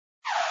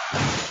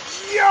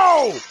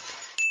Yo!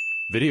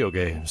 Video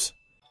games.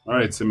 All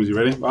right, Simmons, you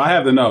ready? Well, I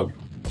have the note.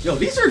 Yo,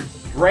 these are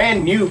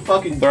brand new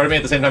fucking. Throw it at me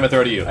at the same time I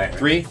throw it to you. Right.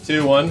 3,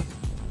 2, 1.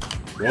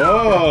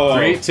 Whoa!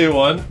 3, 2,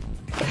 1.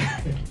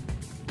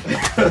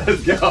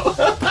 Let's go.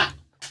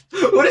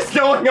 What is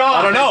going on?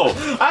 I don't know.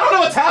 I don't know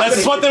what's happening. This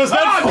is what they was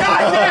meant for.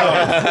 God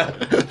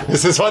damn it.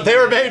 This is what they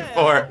were made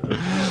for.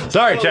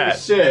 Sorry, Holy chat.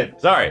 shit.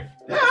 Sorry.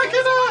 Yeah,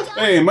 I can,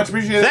 Hey, much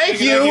appreciated.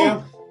 Thank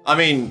you. I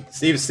mean,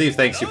 Steve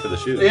thanks you for the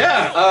shoes.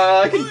 yeah,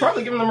 I could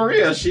probably give them to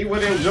Maria. She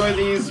would enjoy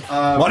these.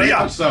 Maria.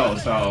 Much so.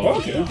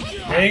 Okay.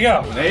 There you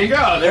go. There you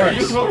go. They're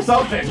useful for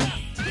something.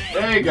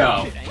 There you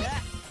go.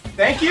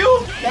 Thank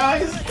you,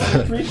 guys.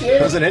 Appreciate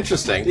That was it. an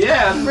interesting.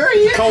 Yeah,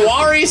 very.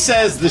 Kawari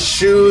says the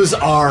shoes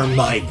are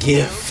my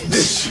gift.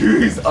 The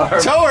shoes are.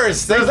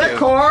 Towers, thank Is that you.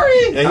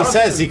 Kawari? Yeah, he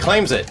says, he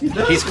claims it.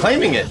 does. He's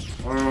claiming it.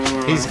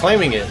 He's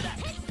claiming it.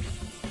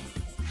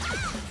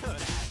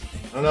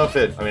 I don't know if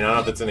it, I don't know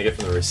if it's in a gift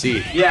from the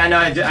receipt. Yeah, no,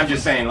 I'm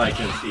just saying, like,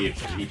 he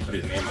put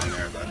his name on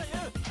there, but.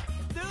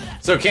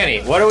 So, Kenny,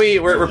 what are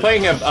we're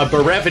playing a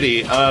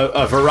brevity,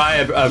 a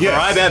variety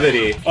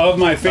Of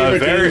my favorite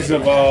very- games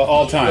of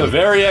all A time.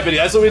 very ebony.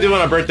 That's what we do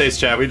on our birthdays,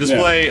 chat. We just Yeah.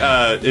 play.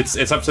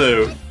 It's up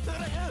to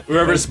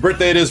whoever's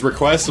birthday it is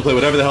request to play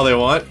whatever the hell they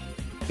want.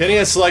 Kenny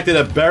has selected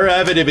a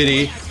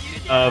brevity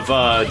of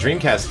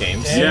Dreamcast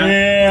games.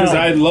 Yeah, because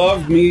I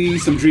love me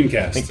some Dreamcast.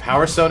 I think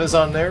Power Stone is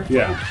on there.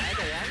 Yeah.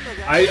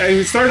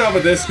 I started off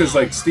with this because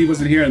like Steve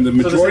wasn't here, and the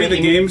majority of the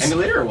games.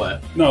 Emulator or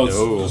what? No, it's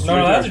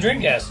No, that's a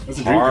Dreamcast. That's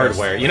a Dreamcast.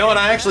 Hardware. You know what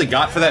I actually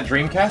got for that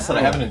Dreamcast that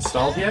I haven't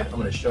installed yet? I'm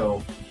gonna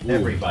show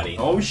everybody.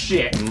 Oh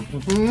shit.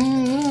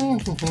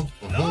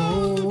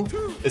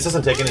 This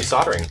doesn't take any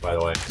soldering, by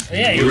the way.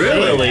 Yeah, You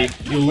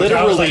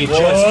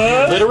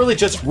literally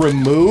just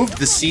remove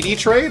the CD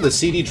tray, the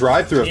CD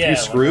drive through a few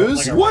screws.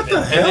 like a What the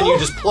ribbon. And then you hell?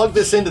 just plug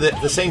this into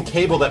the same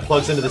cable that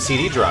plugs into the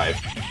CD drive.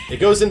 It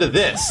goes into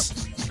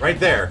this, right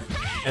there.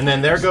 And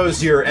then there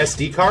goes your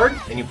SD card,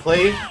 and you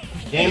play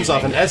games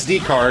off an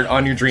SD card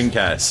on your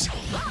Dreamcast.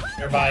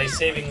 Thereby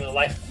saving the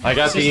life. I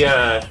got the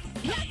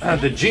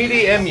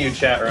GDMU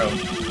chat room.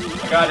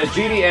 I got a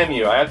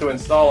GDMU. I have to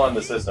install on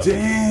the system.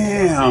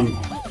 Damn,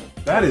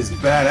 that is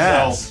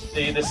badass.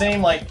 So the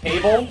same like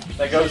cable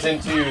that goes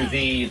into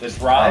the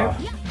drive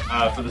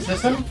for the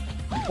system,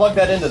 you plug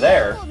that into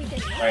there.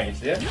 Right, you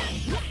see it?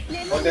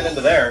 Plug that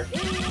into there,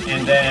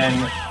 and then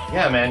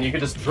yeah, man, you could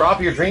just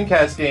drop your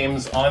Dreamcast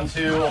games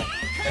onto an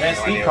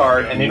SD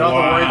card, and you don't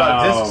have to worry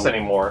about discs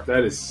anymore.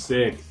 That is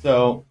sick.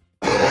 So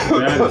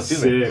That is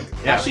sick.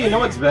 yeah. Actually, you know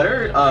what's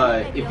better?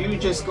 If you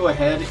just go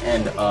ahead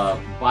and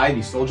buy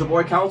the Soulja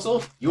Boy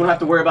console, you don't have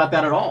to worry about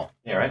that at all.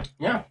 Yeah, right.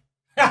 Yeah.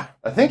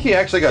 I think he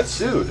actually got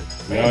sued.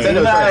 Yeah, Nintendo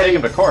was trying to take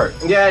him to court.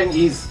 Yeah, and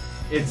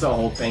it's a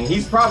whole thing.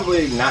 He's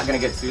probably not gonna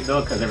get sued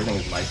though, because everything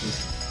is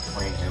licensed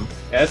according to him.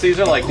 Yeah, these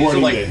are like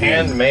According to him.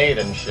 handmade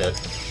and shit.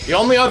 The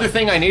only other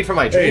thing I need for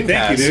my Hey, Dreamcast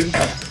thank you, dude.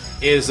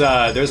 is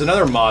there's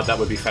another mod that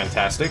would be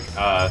fantastic.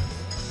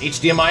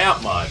 HDMI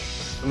out mod.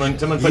 Someone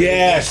put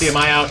Yes.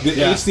 HDMI out. The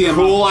HDMI.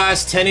 Cool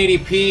ass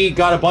 1080p.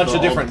 Got a bunch of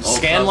Old- different old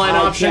scan stuff. line I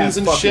options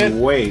can't and shit.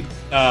 fucking wait.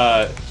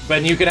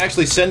 But you can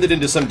actually send it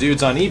into some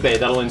dudes on eBay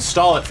that'll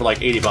install it for like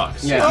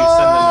 $80. Yeah. If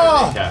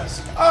you send them their Dreamcast.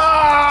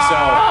 So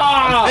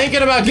I'm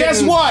thinking about getting.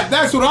 Guess what?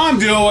 That's what I'm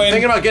doing.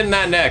 Thinking about getting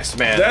that next,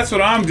 man. That's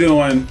what I'm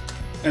doing.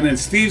 And then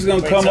Steve's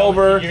gonna Wait, come so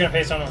over. You're gonna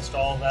pay someone to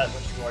install that,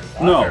 which you already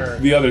bought? No, or?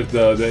 the other,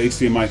 the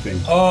HDMI thing.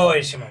 Oh,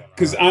 HDMI.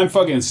 Because I'm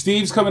fucking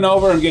Steve's coming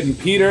over. I'm getting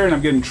Peter and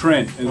I'm getting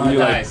Trent. And it's gonna be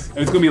nice. like, and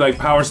it's gonna be like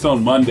Power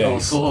Stone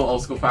Mondays.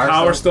 Old school Power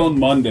Power Stone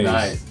Mondays.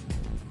 Nice.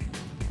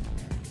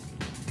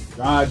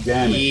 God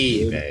damn it.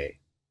 dude. eBay.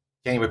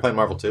 Can't we play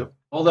Marvel 2?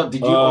 Hold up,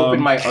 did you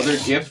open my other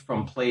gift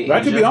from Play Asia?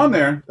 That could be on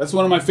there. That's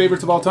one of my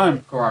favorites of all time.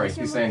 Kawari,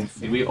 he's saying,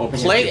 did we open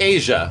Play his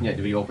Asia. Yeah,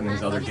 did we open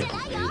his other gift from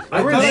Play Asia?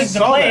 I thought I The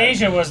saw Play that.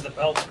 Asia was the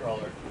belt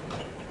scroller.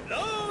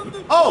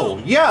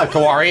 Oh, yeah,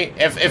 Kawari.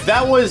 If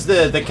that was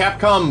the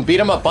Capcom beat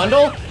 'em up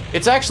bundle,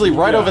 it's actually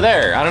right over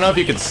there. I don't know if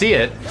you can see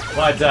it,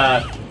 but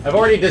I've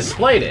already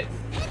displayed it.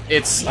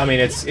 It's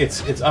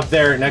up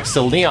there next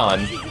to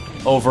Leon,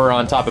 over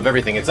on top of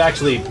everything. It's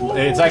actually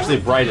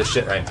bright as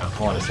shit right now.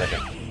 Hold on a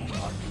second.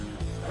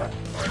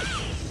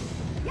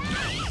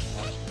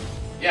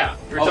 Yeah,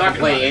 we were talking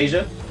Play about it.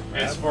 Asia?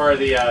 It's for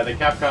the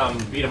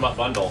Capcom beat 'em up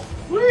bundle.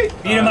 Beat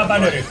 'em up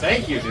under it.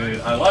 Thank you,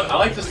 dude. I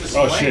like this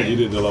display. Oh shit, you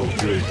did the level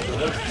 3.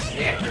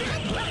 Yeah.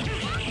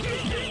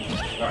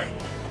 Sorry.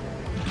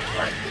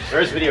 Alright.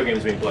 There's video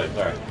games being played.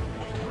 Sorry.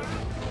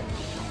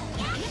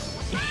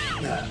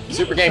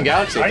 Super Game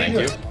Galaxy, thank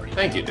you.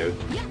 Thank you, dude.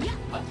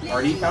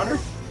 RD counter?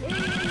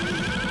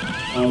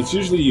 It's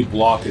usually you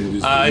block and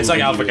just. It's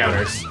like alpha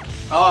counters.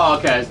 Oh,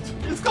 okay.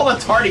 It's called a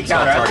tardy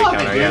counter. Tardy I love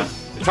counter, it, yeah. dude.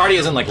 The tardy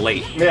isn't like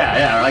late.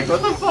 Yeah, like,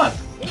 what the fuck?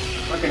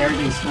 Fucking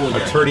everything's cool A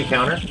here. turdy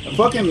counter?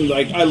 Fucking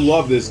like I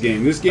love this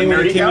game. This game when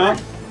nerdy it came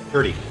counter? out,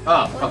 Turdy.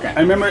 Oh, okay. I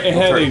remember it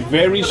had turd. a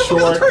very What's a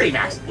short. turdy,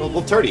 Max?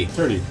 Little turdy.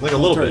 Turdy. Like a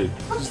little Turdy.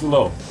 bit. Just a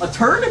little. A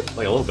turd?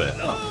 Like a little bit.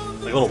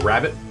 Like a little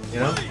rabbit, you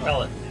know?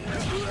 Pellet.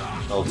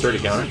 A little turdy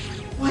counter.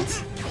 What?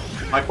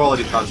 High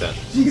quality content.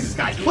 Jesus,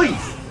 guys,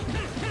 please.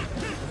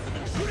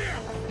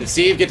 Did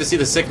Steve get to see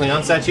the sick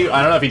Leon statue?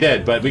 I don't know if he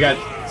did, but we got...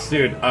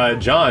 Dude,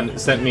 John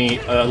sent me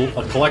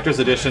a collector's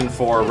edition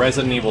for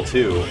Resident Evil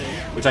 2,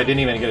 which I didn't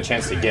even get a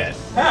chance to get.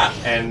 Ah.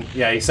 And,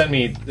 yeah, he sent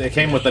me... It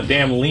came with the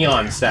damn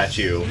Leon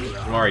statue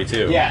from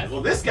RE2. Yeah,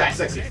 well, this guy's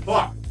sexy as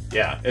fuck.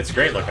 Yeah, it's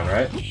great looking,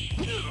 right?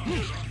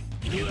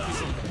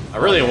 I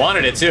really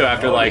wanted it, too,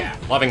 after,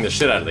 loving the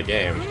shit out of the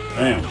game.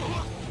 Damn.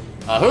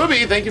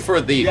 Hoobie, thank you for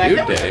the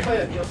dude day.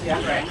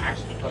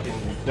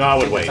 No, I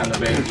would wait.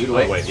 You'd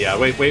Wait. Yeah,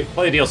 wait.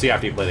 Play the DLC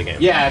after you play the game.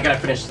 Yeah, I gotta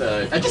finish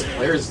the. I just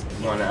players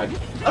one. I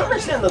don't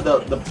understand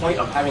the point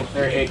of having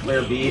player A,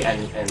 player B,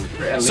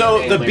 and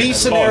so the B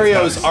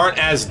scenarios nice. aren't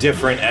as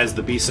different as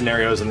the B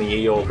scenarios in the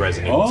ye old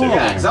Resident Evil 2.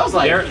 Yeah, because I was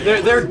like,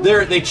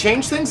 they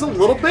change things a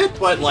little bit,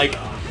 but like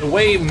the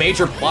way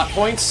major plot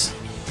points.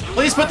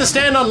 Please put the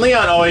stand on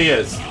Leon. Oh, he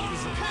is.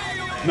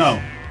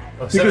 No.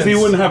 Because he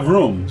wouldn't have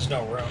room. There's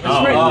no room.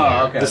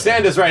 Oh, okay. The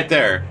stand is right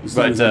there.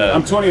 But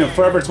I'm 20,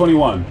 forever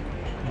 21.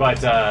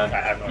 But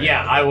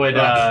yeah, I would.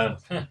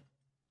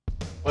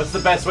 What's the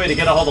best way to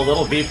get a hold of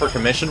Little V for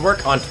commission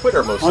work? On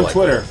Twitter, most likely. On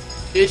Twitter.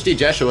 PhD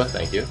Jeshua,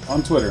 thank you.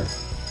 On Twitter.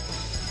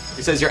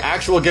 He says your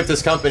actual gift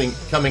is coming.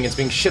 It's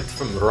being shipped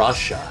from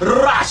Russia.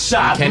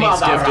 Russia. Kenny's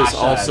gift is Russia.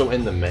 also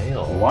in the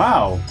mail.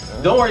 Wow.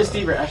 Don't worry,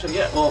 Steve. Actually,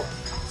 yeah. Well,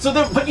 so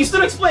but you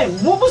still explain.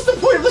 What was the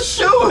point of the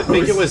show? I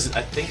think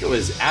it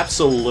was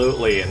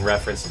absolutely in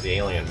reference to the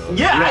Alien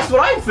movie. Yeah, that's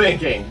what I'm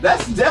thinking.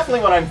 That's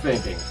definitely what I'm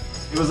thinking.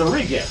 It was a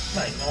re-gift.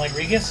 Nice. You don't like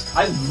re-gifts?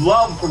 I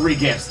love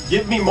re-gifts.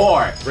 Give me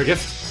more.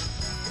 Regift?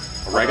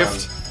 A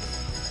regift?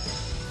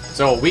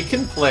 So we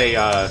can play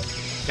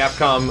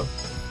Capcom.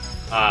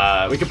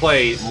 We can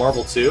play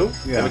Marvel 2,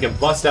 and we can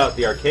bust out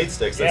the arcade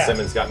sticks that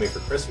Simmons got me for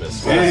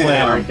Christmas. We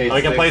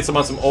can play some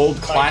old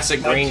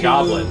classic Green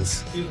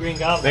Goblins. Two Green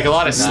Goblins. Make a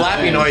lot of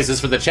slappy noises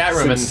for the chat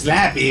room and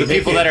slappy. the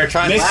people that are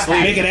trying to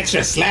sleep. Make it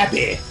extra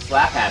slappy.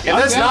 Slap happy. If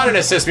that's not an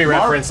Assist Me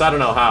reference, I don't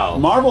know how.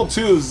 Marvel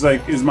 2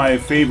 is my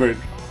favorite.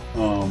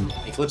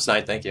 Eclipse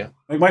Knight, thank you.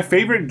 Like my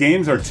favorite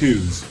games are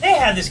 2s. They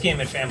had this game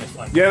at Family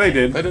Fun. Yeah, they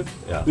did. They did.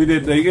 Yeah. They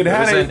did.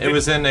 It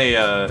was in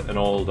an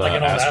old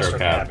Astro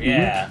Cap.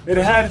 Yeah. It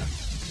had.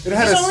 Is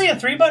this only a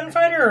 3-button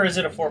fighter, or is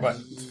it a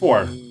 4-button? It's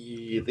 4.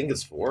 You think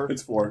it's 4?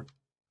 It's 4.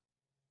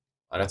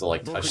 I'd have to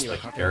touch the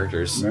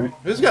characters. Right.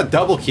 Who's got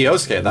double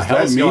Kioske? The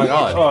hell is going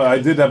on? Oh, I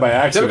did that by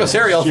accident. Typical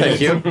cereal, Shit. thank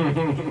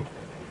you.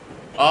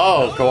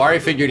 Oh,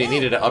 Kawari figured he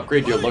needed to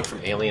upgrade your look from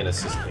Alien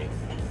Assist Me.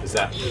 Is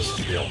that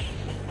just real?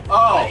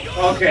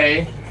 Oh,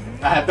 okay.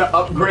 I have to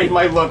upgrade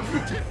my look.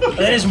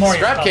 That is more.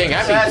 Scrap King,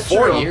 That's happy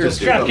 4 true. years.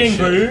 Scrap dude. King,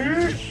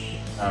 boo.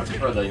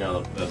 For the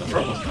the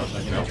purple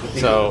stuff,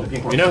 So,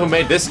 you know who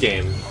made this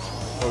game?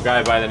 A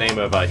guy by the name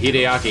of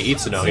Hideaki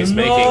Itsuno. He's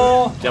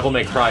making Devil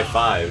May Cry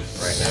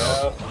 5 right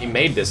now. He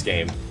made this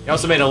game. He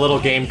also made a little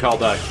game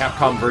called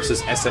Capcom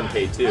vs.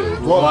 SNK 2.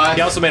 What?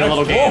 He also made a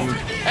little game.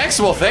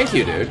 Well, thank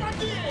you, dude.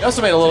 He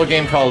also made a little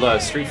game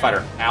called Street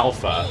Fighter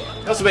Alpha.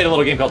 He also made a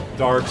little game called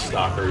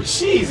Darkstalkers.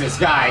 Jesus,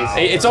 guys.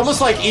 It's almost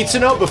like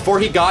Itsuno before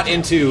he got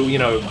into,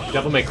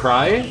 Devil May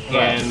Cry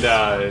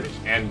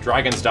and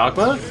Dragon's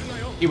Dogma.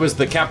 He was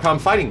the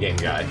Capcom fighting game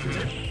guy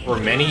for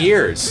many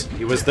years.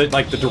 He was the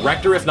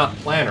director, if not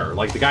planner,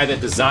 the guy that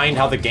designed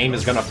how the game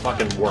is gonna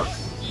fucking work.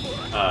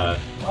 I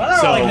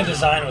thought the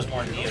design was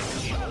more neat.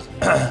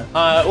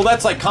 Well,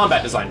 that's like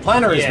combat design.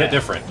 Planner is a bit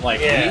different.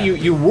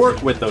 You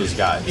work with those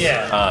guys.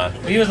 Yeah.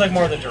 He was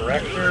more the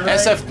director. Right?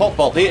 SF Pulp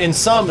Vault. In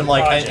some,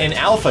 in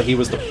Alpha, he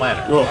was the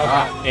planner.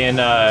 In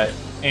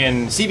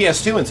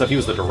CVS 2 and stuff, he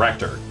was the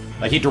director.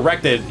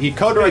 He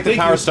co-directed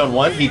Power Stone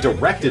 1. He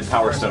directed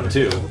Power Stone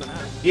 2.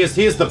 He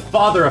is the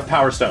father of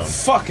Power Stone.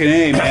 Fucking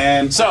A,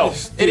 man. So,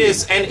 it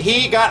is, and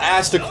he got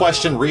asked a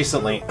question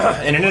recently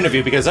in an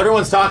interview because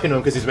everyone's talking to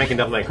him because he's making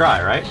Devil May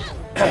Cry, right?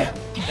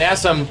 They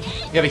asked him,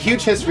 you have a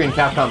huge history in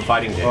Capcom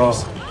fighting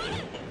games.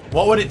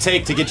 What would it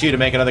take to get you to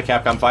make another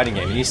Capcom fighting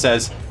game? And he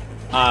says,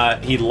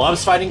 he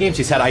loves fighting games,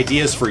 he's had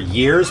ideas for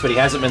years, but he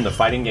hasn't been the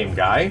fighting game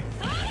guy.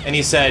 And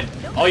he said,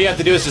 all you have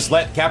to do is just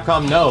let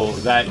Capcom know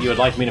that you would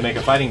like me to make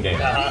a fighting game.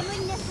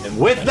 And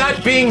with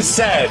that being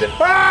said,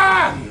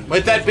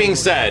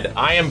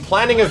 I am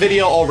planning a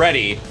video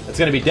already that's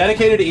going to be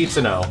dedicated to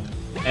Itsuno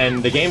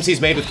and the games he's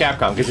made with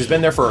Capcom, because he's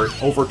been there for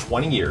over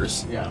 20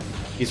 years. Yeah.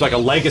 He's like a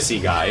legacy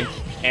guy,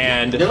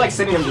 and they're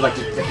sending him to just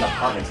different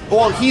apartments.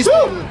 well, he's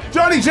been,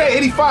 Johnny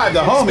J85, the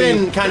homie.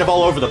 he's been kind of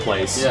all over the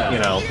place.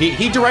 Yeah.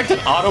 He directed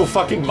Auto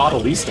fucking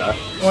Modelista.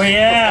 Oh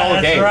yeah, all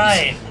that's games.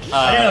 right.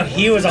 I didn't know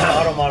he was on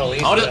Auto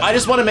Modelista. I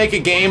just want to make a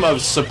game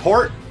of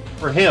support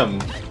for him,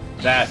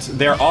 that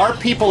there are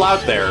people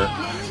out there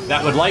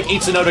that would like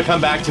Itsuno to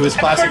come back to his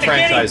classic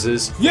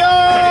franchises.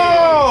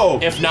 Yo!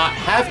 If not,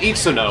 have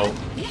Itsuno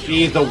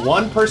be the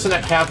one person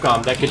at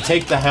Capcom that could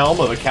take the helm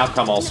of a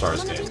Capcom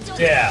All-Stars game.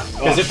 Yeah.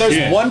 Because if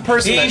there's one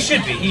person He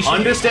should be.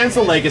 understands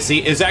the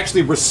legacy, is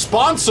actually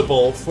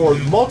responsible for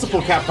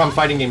multiple Capcom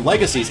fighting game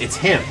legacies, it's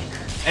him.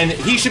 And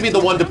he should be the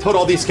one to put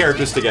all these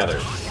characters together.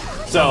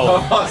 So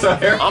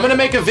I'm gonna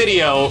make a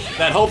video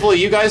that hopefully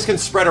you guys can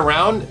spread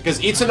around, because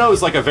Itsuno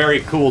is like a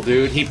very cool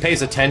dude. He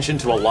pays attention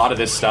to a lot of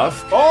this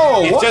stuff.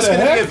 Oh, He's what just the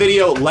gonna heck? make a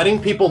video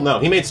letting people know.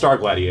 He made Star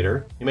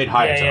Gladiator. He made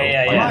Hayato.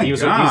 Yeah. He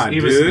was God, he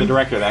was the dude.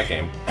 director of that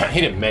game. He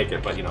didn't make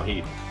it, but you know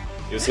it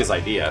was his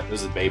idea. It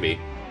was his baby.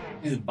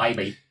 His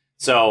baby.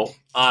 So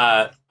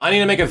I need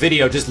to make a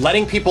video just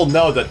letting people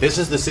know that this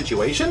is the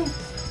situation.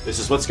 This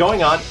is what's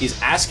going on.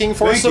 He's asking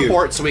for Thank you.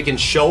 support so we can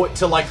show it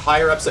to like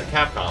higher ups at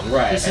Capcom.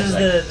 Right. This is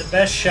the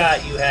best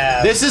shot you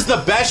have. This is the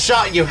best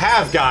shot you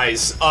have,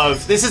 guys.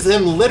 This is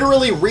him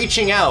literally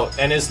reaching out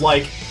and is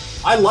like,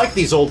 I like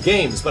these old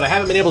games, but I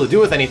haven't been able to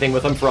do anything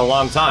with them for a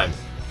long time.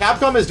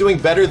 Capcom is doing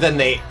better than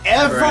they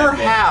ever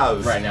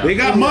have. Right now. They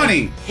got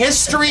money.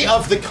 History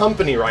of the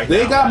company right now.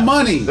 They got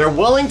money. They're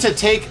willing to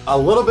take a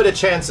little bit of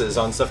chances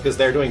on stuff because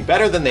they're doing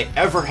better than they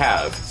ever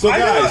have. So I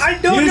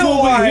guys, don't know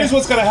why. here's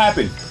what's gonna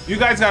happen. You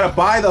guys gotta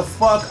buy the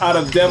fuck out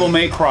of Devil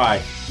May Cry.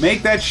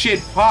 Make that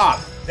shit pop,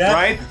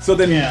 right? So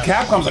then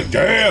Capcom's like,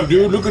 damn,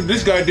 dude, look what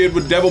this guy did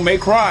with Devil May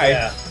Cry.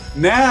 Yeah.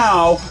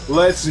 Now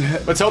let's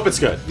hope it's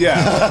good.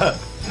 yeah.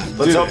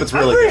 Let's hope it's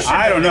really good.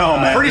 I don't know,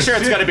 man. Pretty sure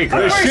it's gonna be The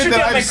good. shit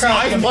that I've seen.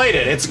 I've played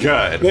it. It's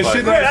good. The but-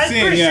 shit that I've I'm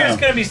seen, pretty sure yeah.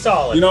 it's gonna be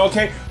solid. You know,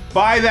 okay,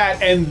 buy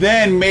that, and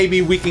then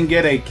maybe we can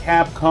get a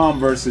Capcom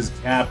versus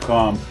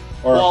Capcom,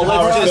 or Well, a let's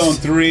Power just- Stone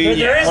 3,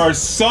 There is- or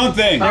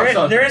something.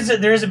 there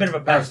is a bit of a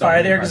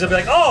backfire there because they'll be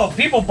like, oh,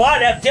 people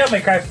bought Devil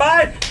May Cry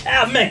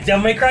 5, make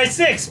Devil May Cry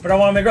 6, but I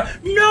want to make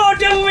no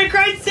Devil May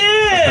Cry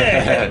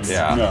 6.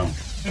 Yeah. No.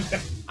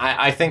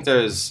 I think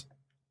there's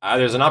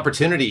an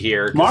opportunity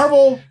here. 'Cause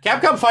Marvel.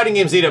 Capcom fighting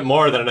games need it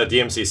more than a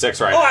DMC6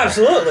 right now. Oh,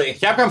 absolutely.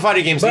 Capcom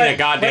fighting games need a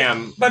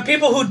goddamn. But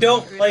people who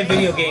don't play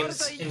video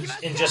games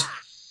and just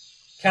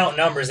count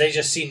numbers, they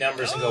just see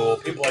numbers and go, well,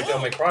 people like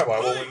Devil May Cry, why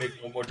won't we make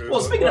one more?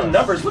 Well, speaking of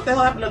numbers, what the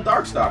hell happened to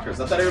Darkstalkers?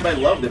 I thought everybody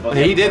loved it. But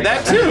He did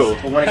that too.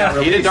 But when it got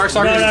He did released-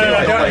 Darkstalkers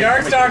No. too.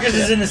 Darkstalkers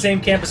is in the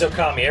same camp as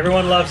Okami.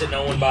 Everyone loves it,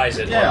 no one buys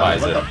it. Yeah, buys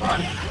what it. the fuck?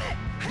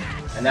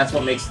 And that's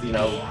what makes, fucking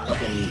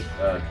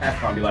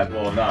Capcom be like,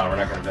 well, no, we're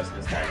not going to invest in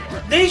this guy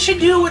anymore. They should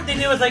do what they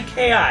do with like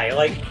KI.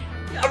 Like,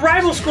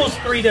 Rival Schools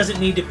 3 doesn't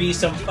need to be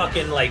some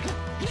fucking like,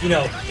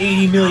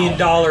 $80 million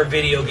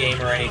video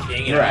game or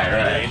anything. You know, Right.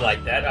 anything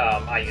like that.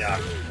 I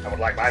would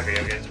like my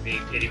video games to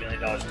be $80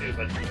 million too,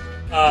 but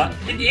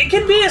it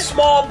can be a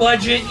small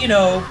budget.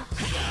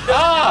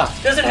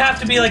 Doesn't have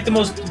to be like the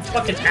most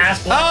fucking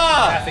ass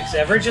graphics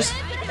ever. Just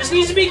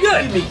needs to be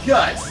good. Give me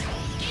guts.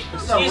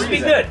 Just needs to be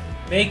good.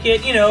 Make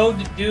it,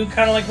 do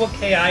kind of like what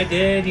KI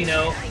did.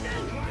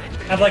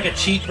 Have like a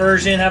cheap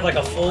version, have like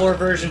a fuller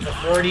version for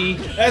 40.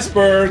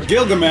 Esper,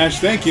 Gilgamesh,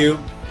 thank you.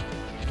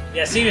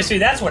 Yeah, CBS3,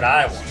 that's what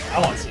I want. I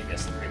want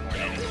CBS3 more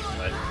than anything,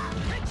 but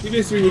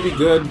CBS3 would be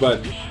good,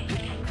 but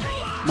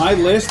my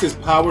list is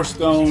Power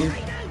Stone,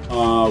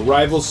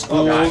 Rival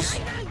Schools.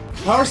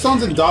 Power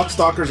Stones and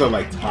Darkstalkers are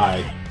like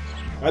tied.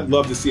 I'd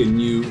love to see a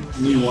new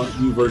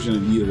version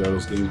of either of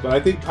those games, but I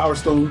think Power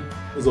Stone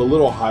is a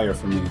little higher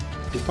for me.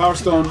 Because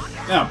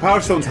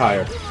Power Stone's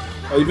higher.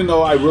 Even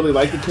though I really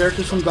like the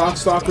characters from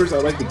Darkstalkers, I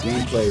like the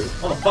gameplay.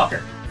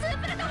 Motherfucker.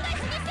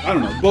 I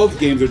don't know. Both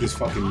games are just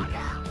fucking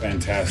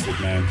fantastic,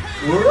 man.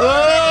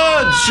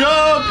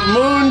 Jump!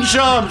 Moon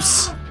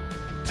jumps!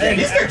 I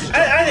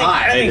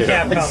think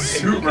Capcom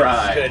super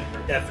high.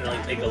 could definitely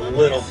take a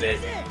little bit.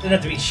 Doesn't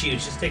have to be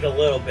huge. Just take a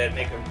little bit.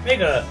 Make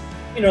a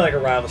like a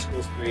Rival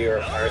Schools 3 or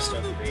a Power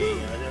Stone 3.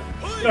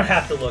 You don't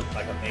have to look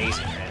like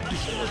amazing, man.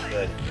 Just to look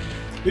good.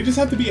 They just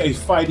have to be a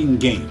fighting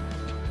game.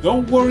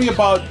 Don't worry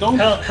about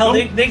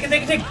They can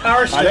take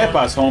Power Stone.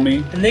 Arepas,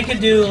 homie. And they could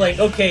do like,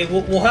 okay,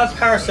 we'll have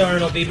Power Stone and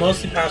it'll be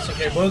mostly Power Stone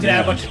characters, but we could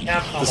add a bunch of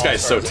Capcom. This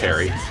guy's so all-stars.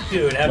 Terry.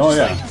 Dude, have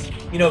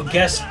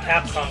guest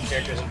Capcom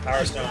characters in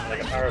Power Stone,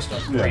 like a Power Stone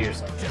 3 or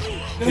something.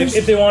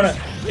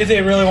 If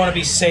they really want to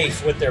be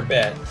safe with their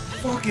bet.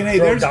 Fucking A,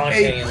 Throw there's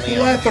Dante a and Leon.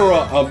 plethora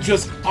of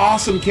just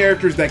awesome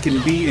characters that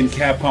can be in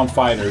Capcom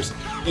Fighters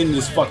in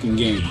this fucking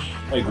game.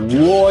 Like,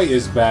 Roy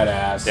is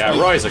badass. Yeah,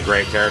 like, Roy's a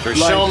great character. like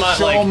Shoma,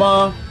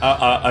 Shoma,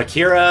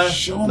 Akira,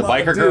 the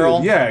biker dude,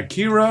 girl. Yeah,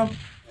 Akira.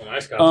 Oh,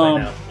 nice guy play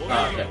now.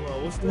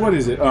 What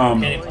is it?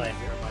 Kenny playing.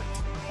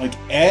 Like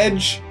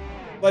Edge.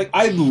 Like,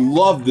 I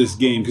love this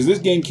game because this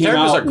game came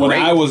Characters out are when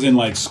great. I was in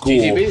like school,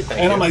 GTB, thank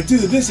and I'm you. like,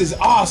 dude, this is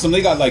awesome.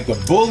 They got like the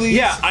bullies.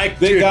 Yeah,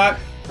 they got.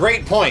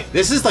 Great point.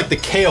 This is like the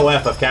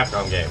KOF of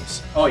Capcom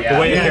games. Oh, yeah. The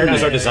way the Yeah,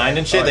 characters yeah, are designed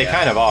and shit, Oh, they yeah.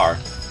 kind of are.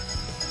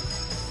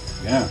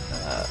 Yeah.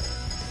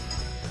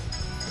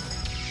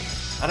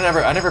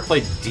 I never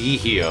played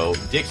Dihyo.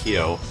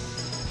 Dikyo.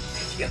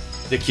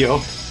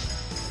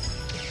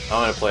 I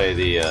want to play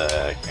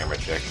the camera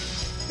chick.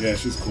 Yeah,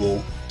 she's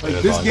cool. Like,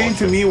 Yeah, this volleyball game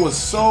to too. me was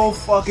so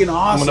fucking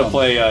awesome. I'm gonna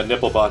play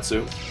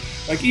Nipplebatsu.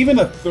 Like, even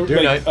a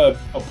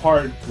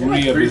part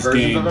 3 of Three this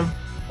versions game. of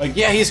him?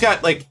 Yeah, he's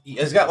got like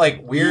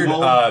weird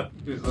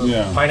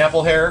Yeah.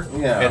 pineapple hair,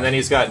 Yeah. and then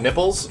he's got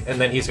nipples, and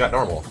then he's got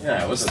normal.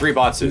 Yeah, it was It's 3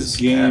 Batsus. This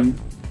game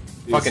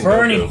is Fucking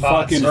Burning Goku.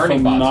 bots. fucking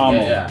Burning bots,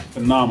 phenomenal. yeah.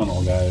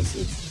 Phenomenal, guys.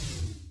 It's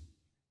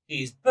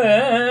He's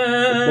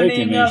Bacon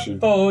burning up Nation.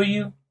 for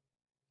you.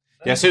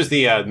 Guess who's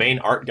the main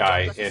art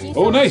guy in?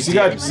 Oh, nice!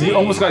 You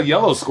almost got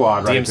Yellow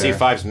Squad right DMC there.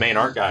 5's main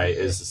art guy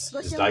is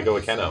Daigo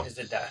Akeno. Is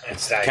it that?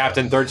 It's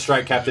Captain Third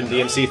Strike, Captain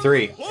DMC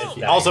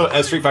 3. Also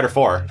as Street Fighter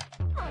 4.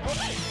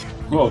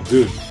 Oh,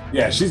 dude.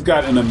 Yeah, she's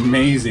got an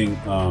amazing.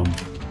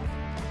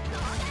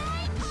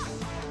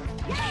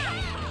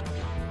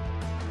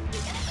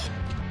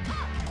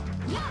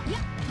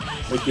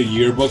 Like the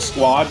yearbook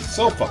squad,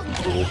 so fucking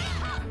cool.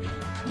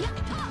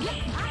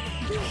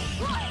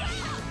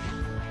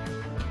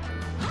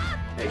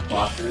 Take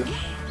bosses.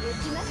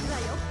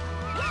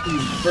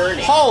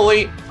 Burning.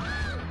 Holy!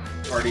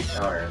 Party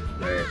counter.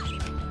 Great.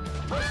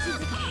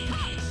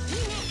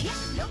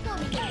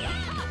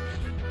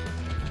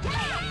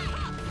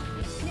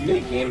 You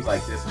make games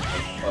like this with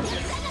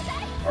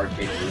fucking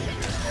arcade rooms in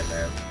your head,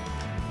 man.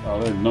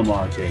 Oh, there's no more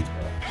arcades,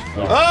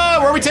 bro. Ah,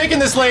 where are we taking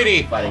this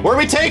lady? Where are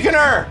we taking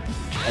her?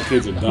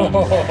 Arcades are done.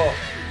 Bro.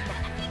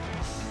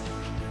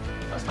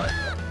 That's not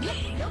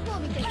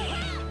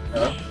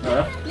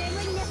Huh?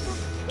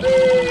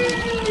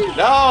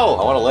 No,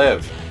 I want to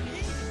live.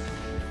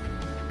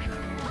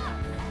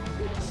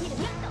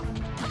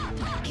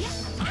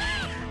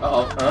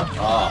 Uh-oh.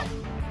 Huh?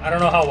 I don't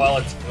know how well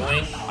it's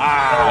doing. But,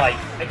 like,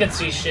 I could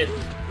see shit.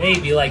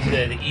 Maybe like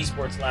the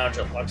esports lounge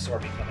at Luxor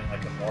becoming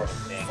like a more of a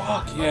thing.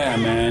 Fuck yeah,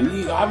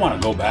 man! I want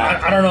to go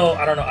back. I don't know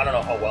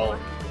how well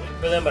it's doing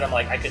for them, but I'm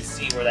like, I could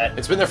see where that.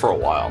 It's been there for a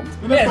while. It's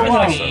been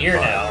like a year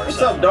now or What's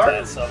something. up, Dark?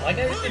 Like that. So I'm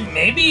like,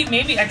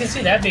 maybe I can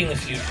see that being the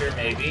future.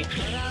 Maybe see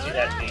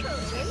that being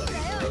something that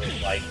people really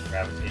like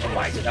gravitating. Oh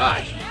my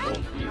gosh.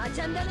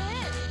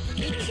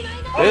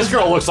 This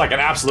girl looks like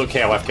an absolute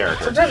KOF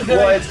character. Sometimes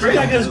it's great.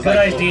 Sometimes good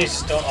Like,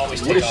 ideas don't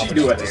always. What take does she off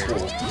do at as the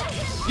weird.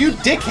 school? You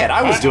dickhead,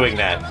 I was doing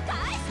that.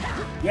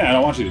 Yeah, I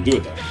don't want you to do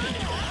it though.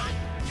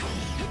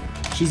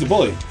 She's a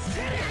bully.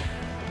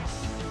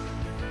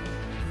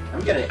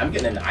 I'm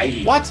getting an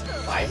Ivy. What?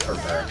 Vibe from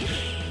her.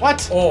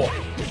 What? Oh,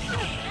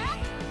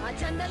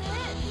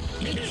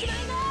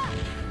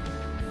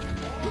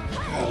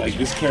 God, like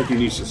this character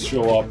needs to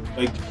show up.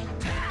 Like,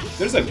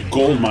 there's a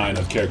gold mine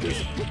of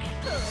characters.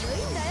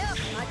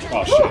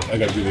 Oh shit! I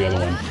gotta do the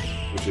other one,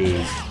 which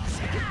is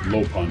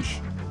low punch.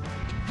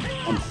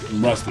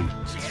 I'm rusty.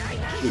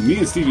 Dude, me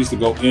and Steve used to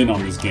go in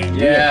on this game.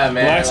 Yeah,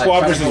 man, Black like, Squad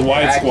trying to versus go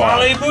White back. Squad.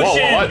 Malibu Whoa,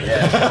 shit. what?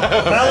 Yeah.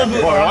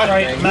 Malibu, What?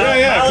 right?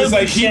 Yeah, because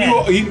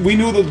like we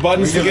knew the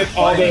buttons to get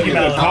all the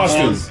Malibu.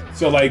 costumes.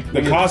 So like the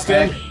We knew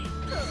costume.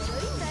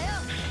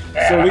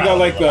 back. So we got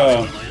like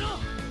the.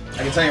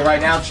 I can tell you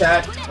right now,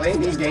 chat,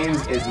 playing these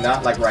games is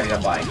not like riding a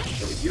bike.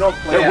 So if you don't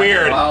play They're after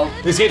weird. a while,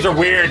 These games are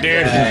weird,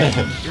 dude.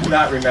 do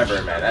not remember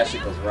it, man. That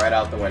shit goes right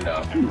out the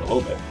window. A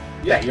little bit.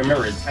 Yeah, you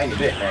remember it a tiny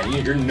bit, man.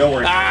 You're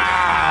nowhere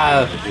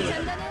Ah! to do it.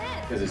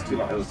 Because it's too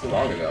long. It was too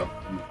long ago.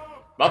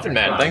 Muffin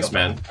Man, thanks,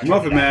 man.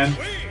 Muffin Man.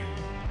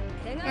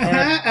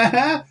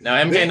 Now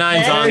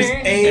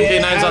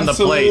MK9's on the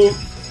plate,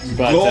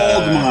 but Gold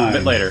a mine.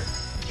 bit later.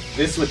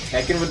 This with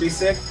Tekken would be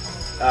sick.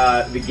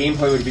 The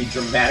gameplay would be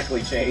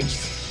dramatically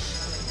changed.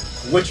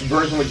 Which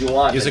version would you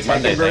want? Music the Tekken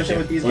Monday, thank version you.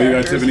 with these Oh, you got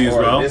characters, Tiffany as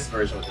or well? this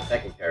version with the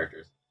Tekken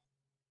characters?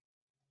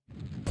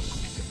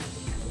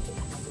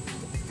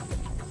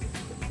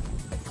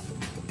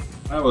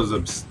 That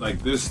was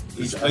like this.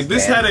 He's Like a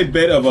this fan. had a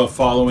bit of a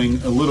following,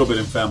 a little bit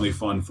in Family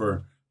Fun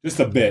for just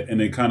a bit,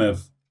 and it kind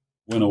of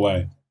went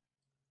away.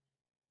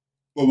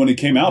 But when it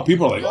came out,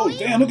 people were like, "Oh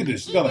damn, look at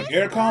this! You got like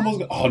air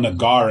combos." Oh,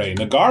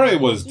 Nagare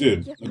was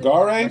dude.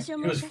 Nagare,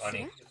 It was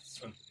funny.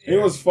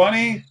 it was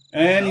funny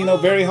and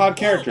very hot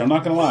character. I'm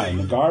not gonna lie,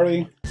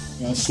 Nagare,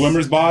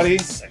 swimmer's body,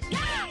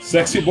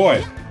 sexy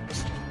boy,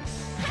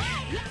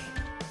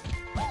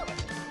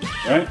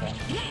 right?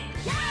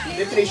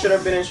 Tiffany should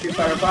have been in Street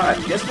Fighter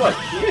 5. Guess what?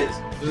 She is.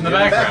 She's in the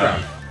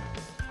background.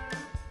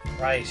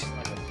 Right, she's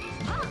like a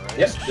beach, right?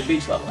 Yep, the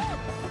beach level.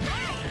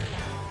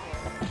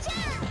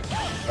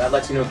 That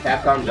lets you know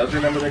Capcom does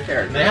remember their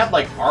characters. They have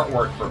like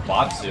artwork for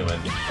Batsu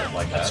and stuff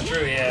like that. That's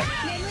true, yeah.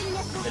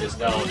 They just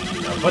don't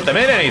put them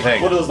in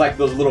anything. What are those, like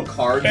those little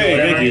cards? Hey, or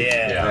whatever? thank you.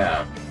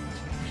 Yeah.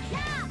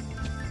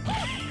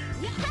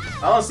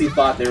 I honestly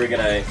thought they were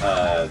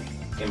gonna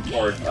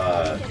import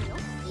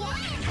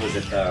was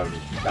it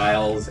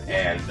Giles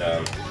and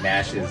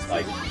Nash's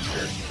like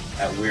feature,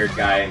 that weird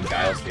guy in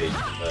Giles stage,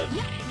 the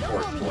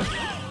short shorts.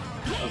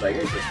 I was like,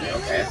 interesting,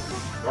 okay.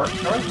 Short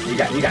shorts? You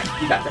got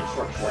them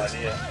short shorts.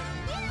 Yeah.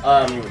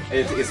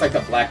 It's like the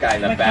black guy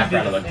in the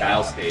background of the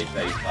Giles stage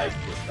that he's like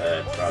just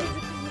from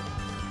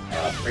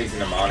praising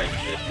them on and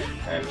shit.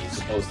 And he's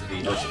supposed to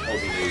be, or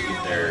supposedly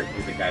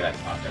he's the guy that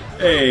taught them.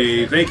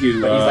 Hey, thank you.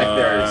 But he's like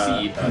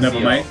their Never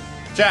CEO. mind.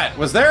 Chat,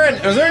 was there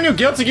a new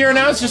Guilty Gear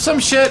announced or some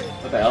shit?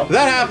 What the hell? Did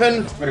that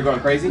happen? We're going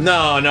crazy? No,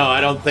 I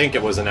don't think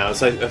it was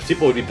announced.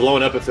 People would be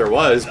blowing up if there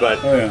was,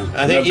 but Oh yeah,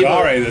 I think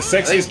Nagare, Evo, the I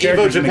sexiest think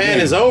character Evo in the Japan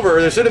game. is over.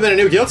 There should have been a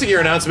new Guilty Gear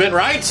announcement,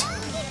 right?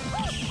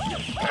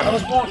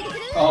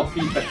 Oh,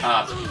 Pete the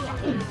cop.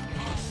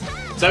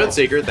 Seventh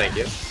Secret, thank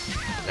you.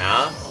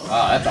 Nah.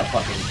 Wow, that's a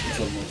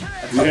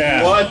fucking.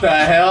 Yeah. What the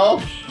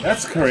hell?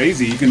 That's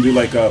crazy. You can do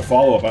like a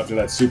follow up after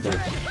that super.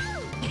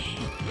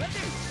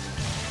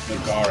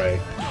 Nagare.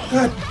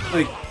 God,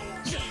 like,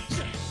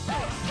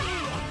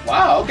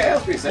 Wow, okay, that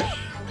was pretty sick.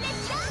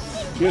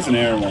 he has an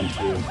air one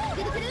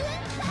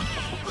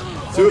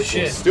too.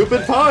 Shit.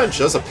 Stupid punch.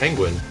 That's a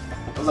penguin.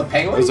 That was a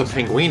penguin? That was a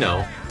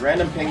penguino.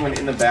 Random penguin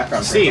in the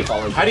background. Steve,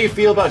 how do you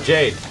feel about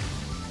Jade?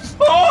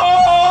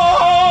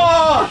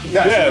 Oh!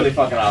 Yeah, she's Yeah. really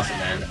fucking awesome,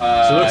 man.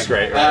 She looks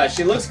great, right?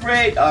 She looks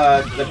great.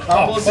 The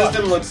combo fuck.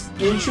 system looks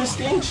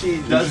interesting.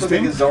 She does look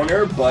like a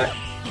zoner, but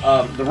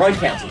the run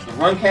cancels. The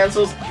run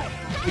cancels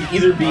can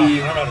either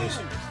be I don't know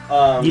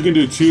who's. You can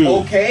do two.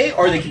 okay,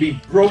 or they can be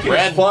broken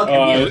as fuck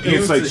and be abused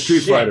It's like as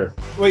Street shit. Fighter.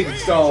 Wait,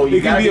 So you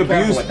it can gotta be be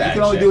careful abused. with that. You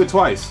can only shit. do it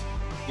twice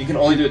You can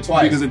only do it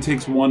twice. because it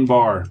takes one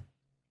bar.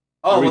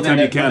 oh, every well, time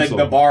then you cancel.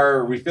 the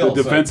bar refills.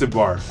 The defensive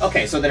bar. So,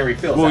 okay, so then it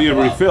refills. Well, after yeah, a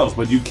while. refills,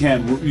 but you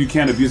can't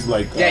abuse it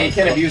like. Yeah, you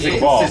can't abuse it the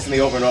ball. consistently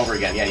over and over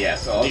again. Yeah.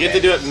 So okay. You get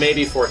to do it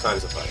maybe 4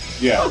 times a fight.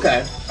 Yeah.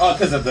 Okay. Oh,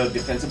 because of the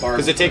defensive bar.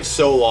 Because it takes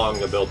so long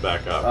to build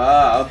back up.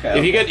 Ah, okay.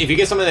 If you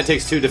get something that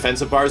takes 2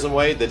 defensive bars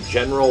away, the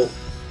general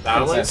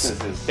balance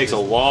Consensus is- takes a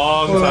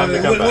long time to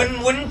come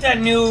back. Wouldn't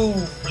that new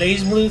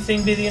Blaze Blue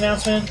thing be the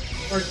announcement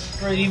for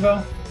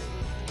Evo?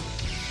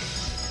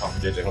 Oh,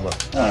 JJ, hold on.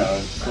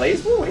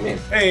 Blaze Blue? What do you mean?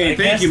 Hey, I thank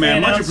guess you, man. they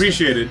Much announced-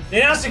 appreciated.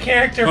 They announced a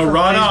character for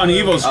Harada on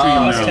Blaze Blue Evo stream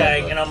now.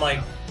 Mustang, and I'm like,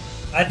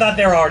 I thought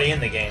they were already in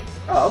the game,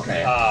 Oh,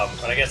 okay.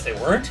 but I guess they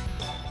weren't.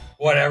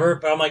 Whatever,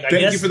 but I'm like, I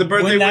Thank guess you for the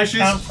birthday wouldn't that wishes.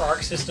 count for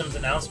Arc System's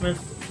announcement?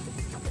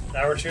 If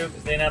that were true,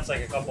 because they announced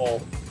like a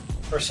couple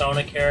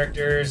Persona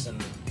characters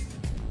and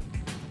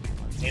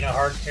Dana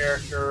Hart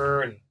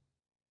character and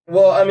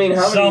Well, I mean,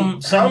 how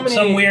some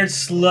many weird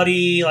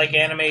slutty like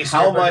anime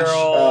how much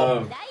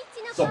Supergirl.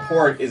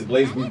 support is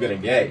Blaze Blue gonna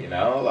get? You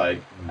know, like,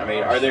 I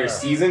mean, are there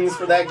seasons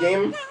for that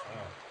game?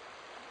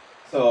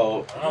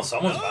 So I don't know,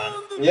 someone's buying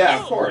it. yeah,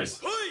 of course.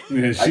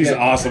 Yeah, she's get-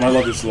 awesome. I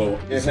love this little.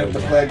 It's hit the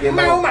play game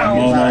all the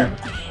Momo. time.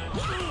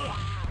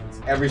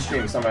 Every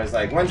stream, somebody's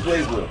like, "When's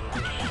Blaze Blue?"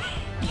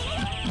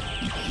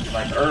 I'm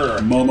like,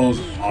 Momo's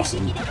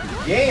awesome.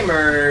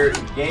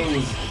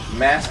 Games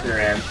Master,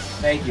 and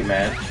thank you,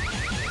 man.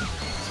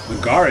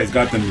 Nagare's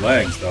got them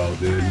legs, though,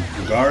 dude.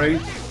 Nagare.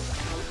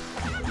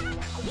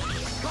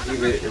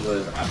 It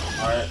was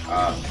Arcana?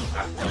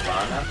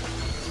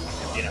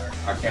 You know.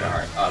 Arcana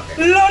Heart. Oh,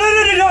 okay. La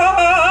da da da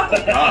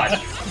da! Gosh.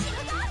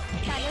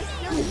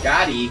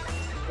 Gotti.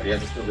 But you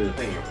have to still do the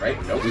thing, right?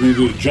 Nope. We're gonna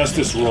do the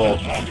Justice Roll.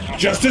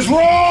 Justice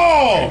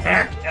Roll!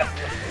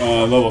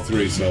 Level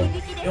 3, so. You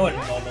know what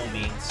Momo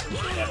means?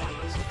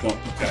 Don't,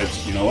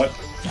 guys, you know what?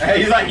 Hey,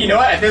 he's like, you know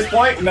what? At this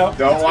point, No.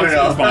 don't want to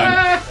know. It's fine.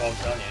 Well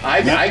done,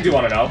 yeah. I do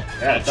want to know.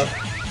 Yeah, it's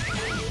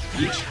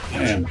Peach.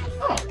 Man.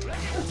 Oh,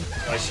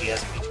 Why she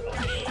has peach ball.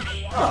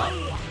 oh.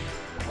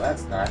 Well,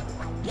 that's not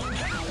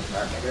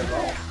negative at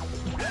all.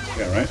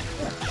 Yeah, right?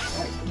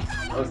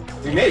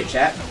 We made it,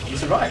 chat. We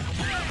survived.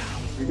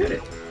 We did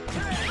it.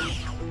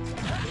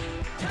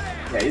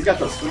 Yeah, he's got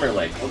those swimmer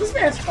legs. Well, this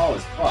man's tall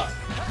as fuck.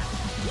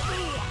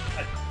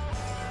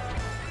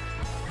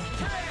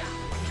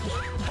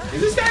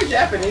 Is this guy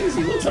Japanese?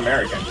 He looks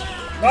American.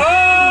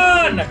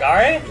 Ah,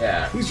 Nagare?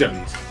 Yeah. Who's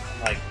Japanese?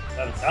 Like,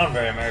 doesn't sound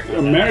very American.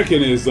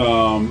 American is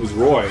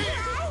Roy.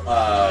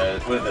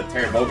 With the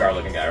Terry Bogard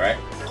looking guy, right?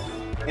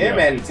 Him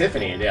Yeah. and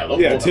Tiffany, yeah. Those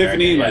Yeah, both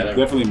Tiffany, American, like,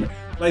 yeah, definitely.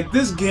 Like,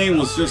 this game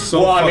was just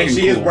so well, I fucking mean,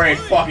 she is cool. wearing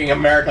fucking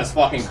America's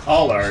fucking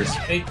colors,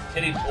 Big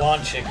titty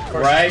blonde chick. Of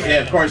course right? she's Yeah,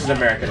 of course she's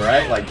American,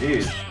 right? Like,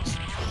 dude.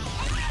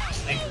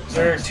 Like,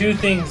 there are two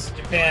things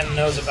Japan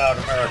knows about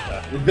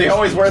America: They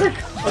always wear their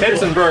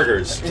Tits and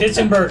burgers. tits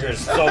and burgers.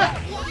 So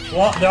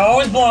they're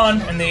always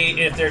blonde, and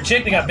if they're a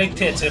chick, they got big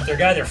tits. And if they're a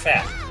guy, they're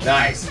fat.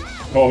 Nice.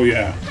 Oh,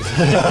 yeah.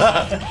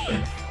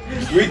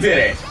 We did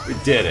it. We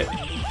did it.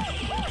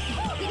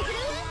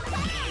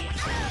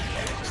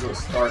 Little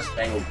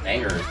star-spangled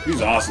banger.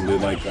 He's awesome,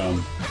 dude. Like,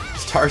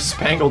 Star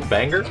Spangled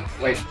Banger?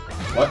 Wait,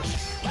 what?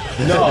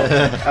 No,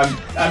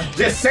 I'm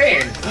just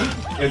saying.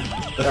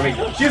 I mean,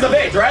 she's a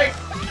bitch, right?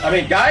 I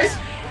mean, guys.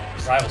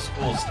 Rival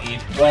schools,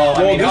 Steve. Well,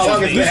 I mean, how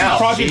long has it this been is out?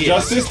 Project Jeez.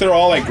 Justice. They're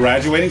all, like,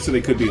 graduating, so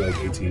they could be, like,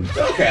 18.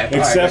 Okay.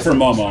 Except for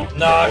Momo.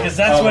 No, because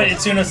that's Oh. what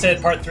Itsuno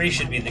said. Part 3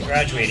 should be the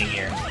graduating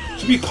year.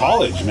 Should be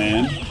college,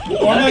 man. Or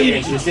not That'd be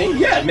even. interesting.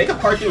 Yeah, make a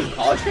part 2 with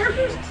college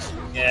characters.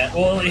 Yeah.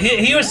 Well,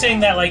 he was saying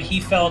that like he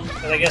felt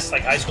that I guess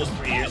like high school's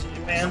 3 years in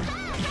Japan.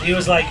 He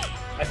was like,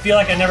 I feel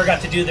like I never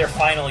got to do their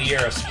final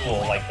year of school.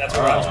 Like that's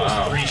what Oh, schools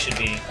wow. 3 should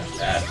be.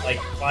 Yeah. Like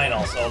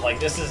final. So like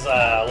this is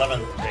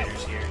 11th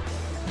graders here.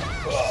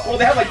 Well,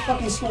 they have like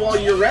fucking school all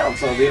year round,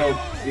 so they don't.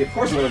 Of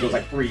course, it only goes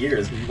like 3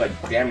 years because you like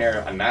damn near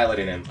annihilate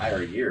an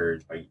entire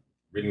year by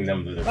reading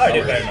them to their. I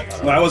did colors. better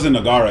than Well, I was in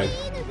Nagare.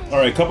 All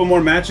right, couple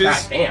more matches.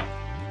 God damn.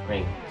 I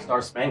mean,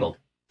 Star Spangled.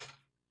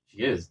 She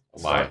is.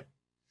 Oh my.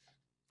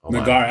 Oh my.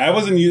 Nagare. I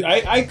wasn't.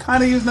 I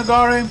kind of used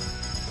Nagare.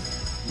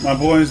 My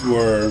boys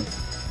were.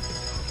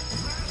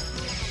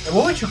 And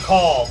what would you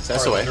call That's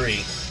part the way.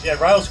 3? Yeah,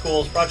 rival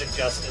schools, Project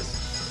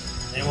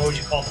Justice. And what would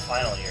you call the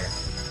final year?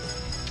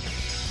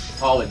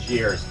 College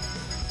years.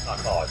 Not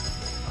college.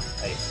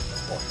 Hey,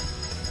 that's more.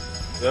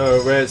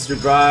 So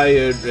Mr.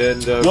 Brian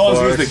and the No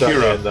one's used the fork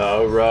Kira. in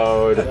the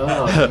road.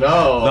 Oh,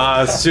 no.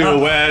 Lost to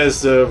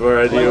west of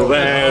where you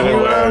land,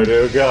 where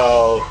to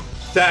go.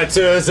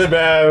 Tattoos and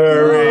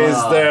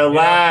memories, their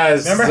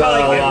last. Remember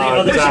how like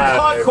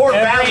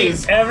every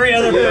Every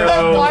other You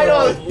person.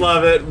 don't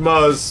love it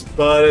most,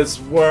 but it's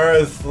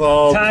worth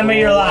all Time of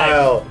your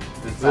life.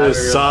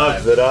 There's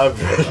something up.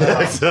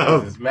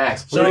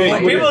 Max, So please.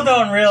 what people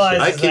don't realize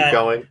I is keep that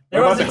going.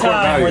 there What was a about the core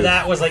time where values?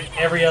 that was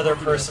like every other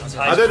person's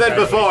high Other school than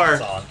before.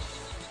 graduation song,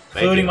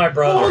 including my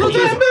brother. Older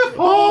than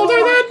before.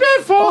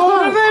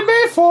 Older than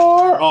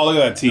before. Oh, look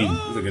at that team.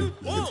 It's a good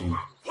team.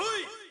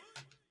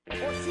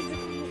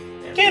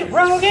 Get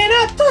Rogan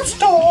at the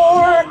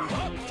store.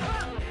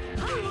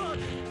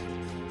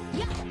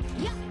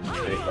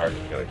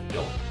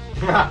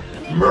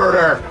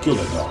 Murder. Kill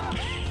that dog.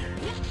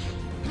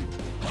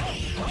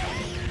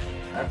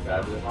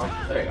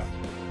 There you go.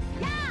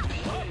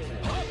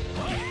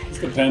 This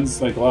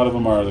depends. Like a lot of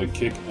them are the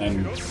kick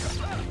and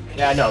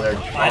Yeah, I know they're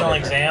Final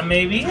exam,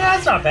 maybe. Yeah,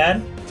 that's not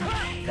bad.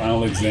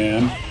 final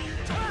exam.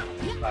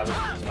 Final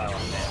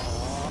exam.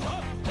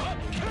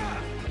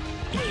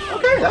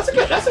 Okay,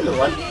 that's a good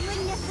one.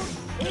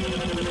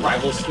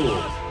 Rival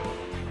school.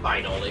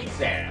 Final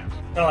exam.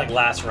 Kind of like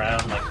last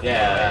round. Like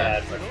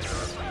Yeah. but,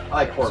 I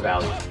like core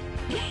values.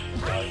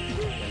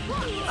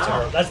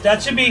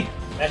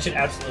 that should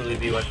absolutely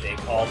be what they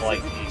call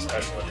like the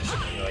special edition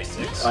of UA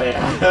 6. Oh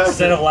yeah.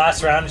 Instead of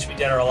last round, it should be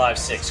Dead or Alive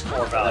 6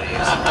 core values.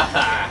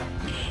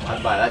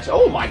 I'd buy that.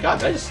 Oh my god,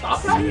 did I just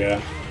stop that? Yeah.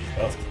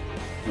 Oh,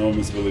 no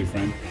invisibility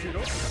frame.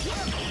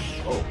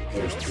 Oh.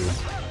 There's two.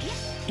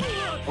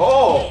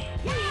 Oh!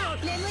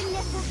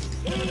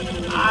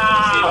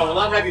 I will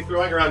not have you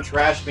throwing around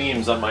trash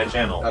memes on my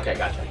channel. Okay,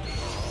 gotcha.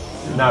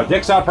 Now,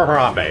 dicks out for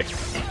Harambe.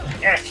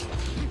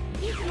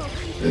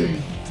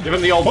 Give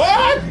him the old.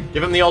 What?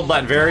 Give him the old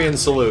Latverian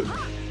salute.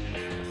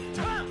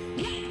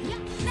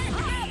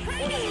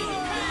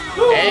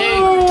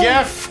 A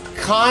Gef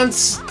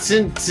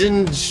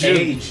Constantin.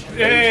 Age.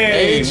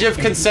 Hey! Age of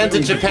consent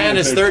in Japan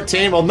is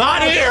 13. Well,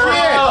 not here.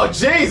 Oh,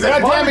 Jesus!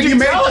 God Why damn would it! You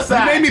tell us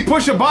that? made me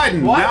push a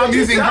button. Why now would I'm you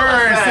using tell her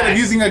us that? instead of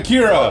using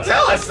Akira.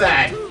 Tell us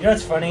that! You know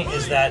what's funny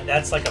is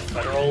that's like a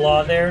federal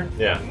law there,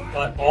 Yeah.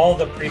 but all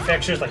the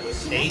prefectures, like the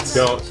states,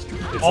 Don't.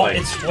 It's like.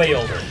 it's way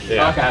older.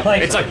 Yeah. Okay.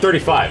 Like, It's like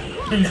 35.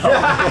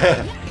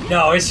 no,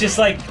 no, it's just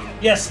like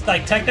yes,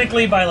 like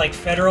technically by like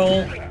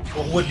federal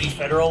or would be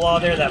federal law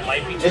there, that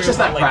might be true. It's just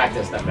but, not like,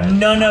 practiced that bad.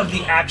 None of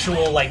the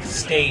actual like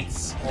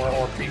states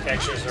or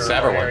prefectures or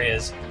Saberwon.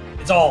 areas.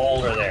 It's all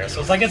older there,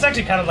 so it's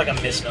actually kind of like a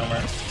misnomer.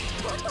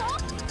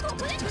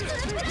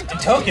 And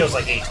Tokyo's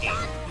like 18,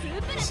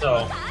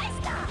 so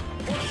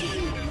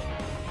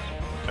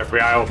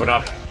FBI, open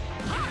up.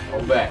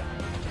 Hold back.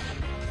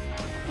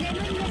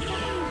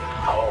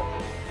 Oh.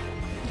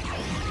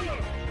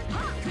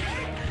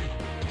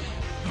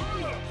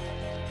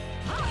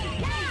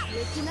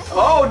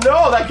 Oh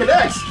no, that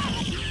connects!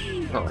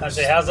 I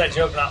say, how's that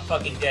joke not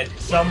fucking dead?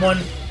 Someone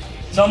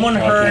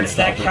heard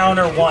that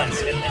counter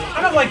once, and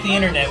kind of like the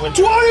internet with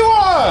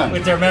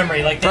 21. their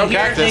memory, like From they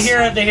Cactus.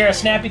 hear a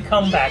snappy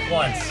comeback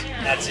once.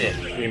 That's it.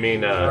 You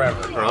mean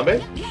Forever.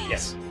 Harambe?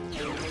 Yes.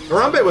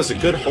 Harambe was a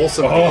good,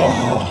 wholesome game.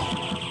 Oh.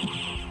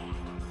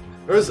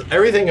 There was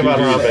everything about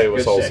Harambe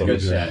was wholesome.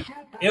 Good shit.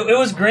 It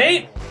was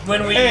great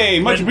when we. Hey,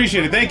 much when-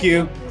 appreciated. Thank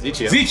you,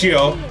 Zichio.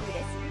 Zichio.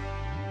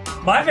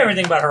 My favorite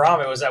thing about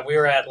Harambe was that we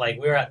were at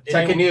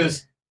Second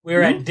news. We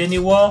were at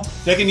Dinuwa,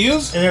 Second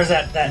news. and there's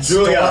that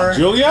Julia. store.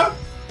 Julia.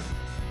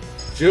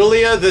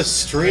 Julia the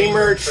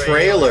streamer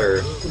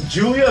trailer.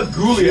 Julia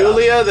Gulia.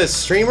 Julia the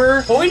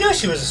streamer? Well, we knew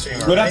she was a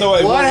streamer. But not the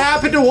right? way. What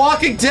happened to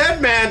Walking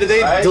Dead, man? Did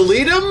they Right.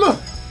 delete him?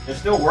 They're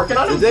still working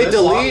on it? Did they This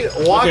long?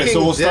 delete Walking Okay, so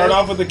we'll Dead? start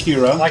off with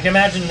Akira. Like,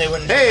 imagine they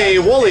wouldn't. Hey,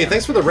 Wooly,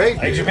 thanks for the raid.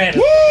 Like Japan.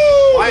 Woo!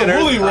 Why on The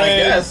earth? Woolly I Ray.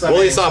 guess. I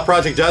Wooly mean, saw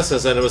Project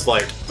Justice and it was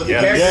like, but the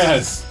yes. character's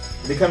Yes.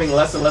 becoming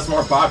less and less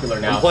more popular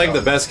now. I'm playing so.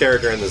 the best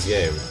character in this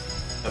game.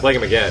 I'm playing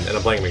him again, and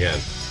I'm playing him again.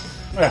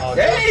 Oh,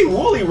 Hey,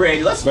 Woolly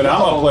Ray, let's But go. I'm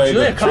gonna play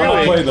Julia, come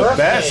on. the Birthday.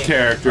 best Her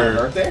character.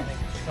 birthday? come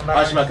Oh,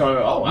 back. she's not coming.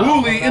 Oh, wow.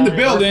 Wooly in the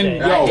building.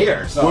 Right Yo,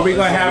 here, so where we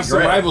gonna this have is some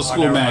great. rival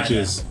school never mind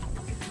matches.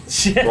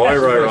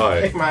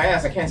 Roy. Kick my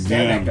ass. I can't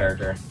stand Damn. that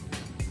character.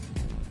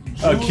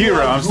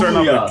 Akira. I'm starting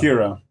off with Julia.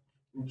 Akira.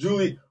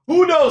 Julie.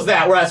 Who knows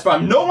that where that's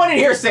from? No one in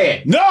here say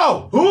it.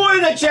 No. Who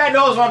in the chat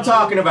knows what I'm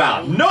talking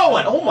about? No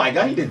one. Oh my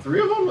god, he did 3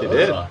 of them? He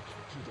did.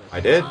 I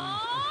did.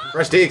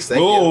 Fresh Deeks, thank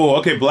you. Oh,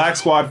 okay. Black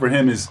Squad for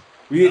him is.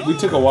 We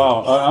took a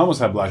while. I almost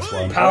had Black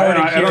Squad. Power I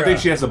don't Akira. think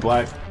she has a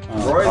black.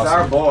 Roy's costume.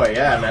 our boy.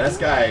 Yeah, man. This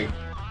guy.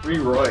 3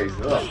 Roys.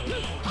 Ugh.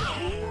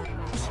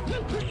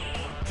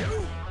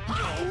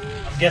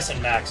 I'm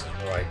guessing Max is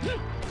Roy.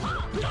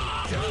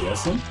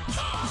 Guessing?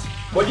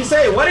 What'd you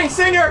say? Wedding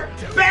singer?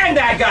 Ban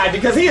that guy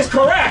because he is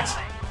correct.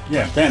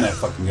 Yeah, ban that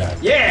fucking guy.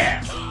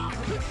 Yeah.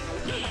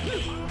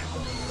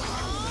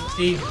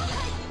 Steve,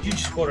 You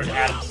just quoted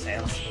Adam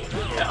Sandler.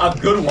 A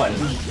good one.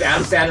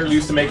 Adam Sandler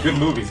used to make good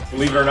movies,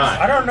 believe it or not.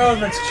 I don't know if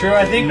that's true.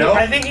 I think Nope.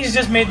 I think he's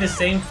just made the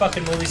same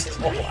fucking movies his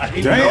whole life.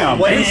 Damn.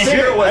 Wedding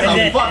Singer was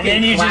a fucking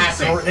then you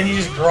classic. then you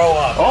just grow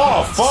up.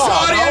 Oh,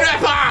 fuck.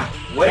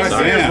 Wedding God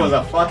Singer damn. was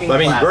a fucking I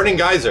mean, classic. Burning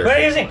Geyser. But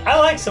here's the thing, I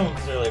like some of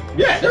his earlier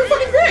movies. Yeah, they're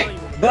fucking great.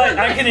 But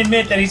I can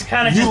admit that he's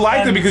kind of You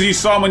liked it because you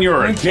saw him when you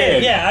were a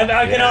kid. Yeah,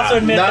 I can also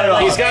admit Not that. at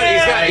all.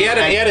 Like,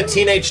 He had a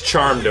teenage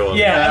charm to him.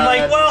 yeah, I'm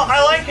like, well,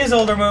 I like his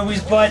older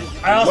movies, but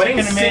I also Wedding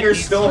can admit Singer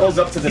still holds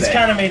up to he's today.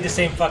 kind of made the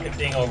same fucking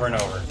thing over and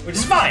over, which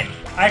is fine.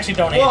 I actually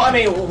don't hate Well, it. I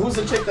mean, who's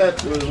the chick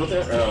that was with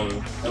it?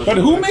 But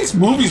who makes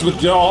movies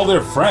with all their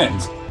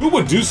friends? Who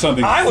would do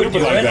something I would stupid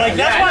do like it. that? Like,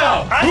 that's Yeah, I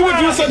why. know. That's Who would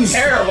why do I- something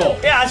terrible?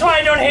 Yeah, that's why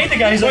I don't hate the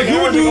guy. He's like, Like,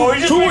 who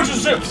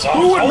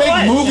would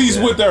make movies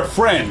with their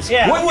friends?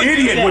 Yeah, who what would do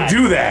idiot that? would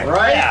do that?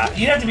 Right? Yeah,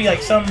 you'd have to be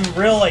like some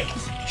real like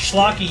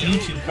schlocky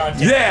YouTube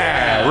content.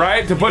 Yeah,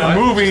 right? To put You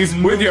know, movies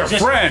with your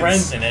just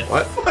friends. in it.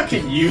 What?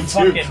 Fucking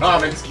YouTube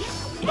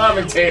Fucking-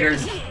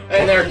 commentators.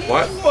 And they're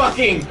What?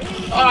 fucking.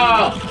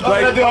 I'm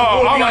Like,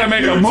 I'm gonna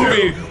make a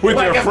movie with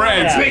Like your a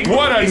friends. big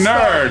What a movie star.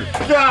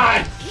 nerd.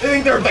 God, I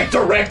think they're like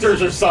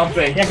directors or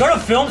something. Yeah, go to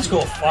film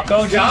school,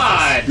 fucko. Jesus.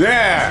 God.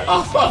 Yeah.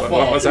 Oh,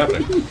 What's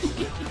happening?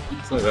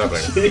 Something's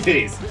happening.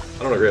 Jeez.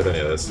 I don't agree with any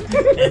of this.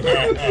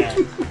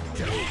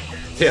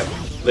 Tim,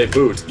 they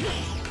boot.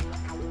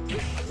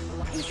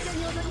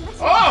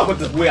 Oh, with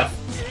the whip.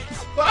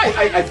 But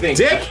I think.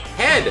 Dick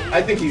head.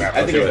 I think he's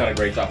do done it. a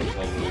great job with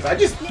those movies. I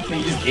just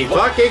think he just gave up.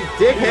 Fucking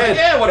dickhead.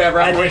 Yeah,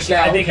 whatever. I I'm rich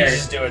now. think who he's cares?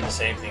 just doing the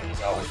same thing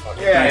he's always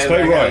fucking Yeah, Next yeah, play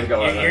that Roy. guy's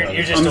going on.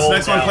 You're just On this old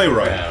next now. one, play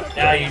Roy. Yeah.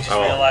 Now you just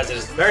Oh. realize that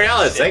it's Barry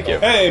Alice, thank you.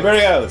 Hey,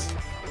 Barry Alice.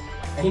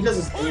 And he does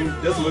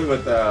this movie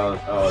with the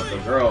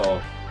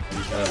girl.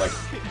 He's kind of like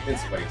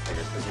Vince Wedding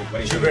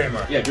Singer. Drew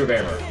Barrymore. Yeah, Drew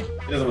Barrymore.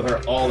 He does it with her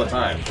all the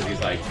time because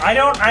he's like, I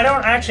don't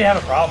actually have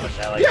a problem with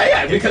that. Like,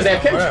 yeah, because they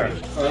have whatever.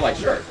 chemistry. So they're like,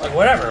 sure, Like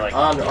whatever. Like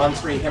on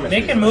screen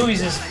chemistry. making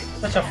movies is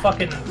such a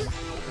fucking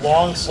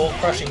long,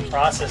 soul-crushing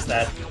process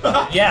that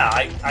yeah,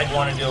 I'd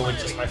want to do it with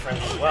just my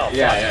friends as well.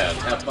 Yeah, yeah,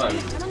 have fun,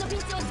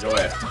 enjoy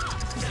it.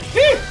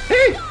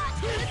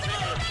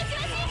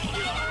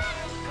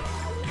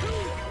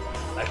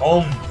 Like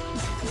home.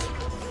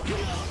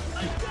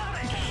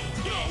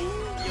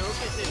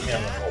 Yeah,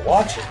 I'm gonna go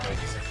watch it. But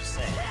he's just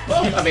saying.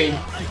 Well, I mean,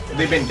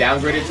 they've been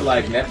downgraded to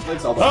like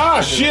Netflix. Although Ah,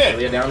 it's shit.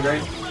 Really a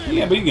downgrade.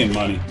 Yeah, but you get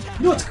money.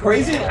 You know what's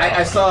crazy?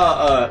 I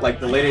saw like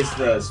the latest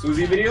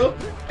Suzy video,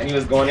 and he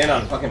was going in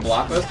on fucking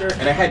Blockbuster,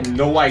 and I had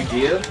no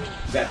idea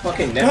that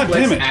fucking God damn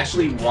Netflix it.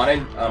 actually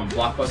wanted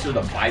Blockbuster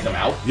to buy them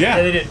out, Yeah,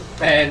 Yeah. they did.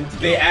 and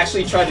they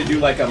actually tried to do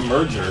like a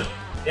merger.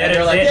 They had And a,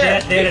 they're like, they, yeah,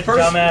 they had a first-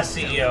 dumbass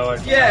CEO.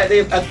 And, Yeah, they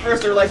at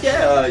first they're like,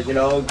 yeah, you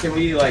know, can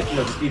we like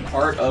just be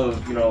part of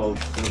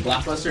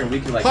Blockbuster and we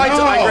can like. Hi,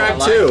 no, I grabbed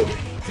like- two.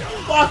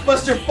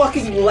 Blockbuster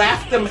fucking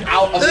laughed them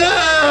out of the.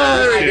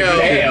 There we go.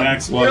 Damn.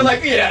 Next one. You're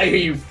like, get out of here,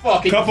 you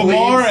fucking. Couple please.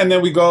 more, and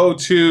then we go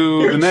to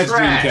You're the next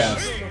trash.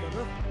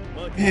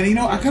 Dreamcast. Man, you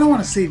know, I kind of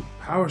want to say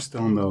Power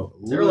Stone though.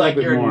 A They're little like,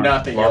 bit you're more.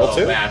 nothing, you Marvel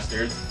little 2?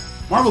 bastards.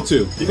 Marvel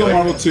 2. You go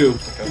Marvel 2.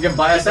 You can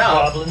buy us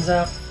out. Goblins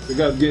out. We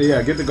got,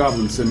 yeah, get the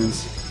Goblin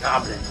Simmons.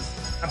 Goblins.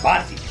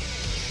 Abati.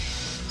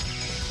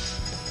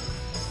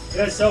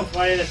 It was so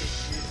funny that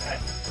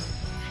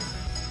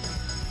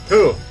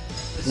Who?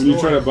 When you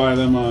try to buy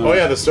them on. Oh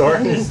yeah, the store.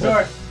 the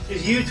store.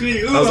 Because you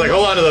tweeted, ooh, I was like,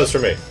 hold on to those for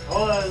me.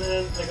 hold on, and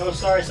then like, oh,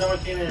 sorry, someone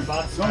came in and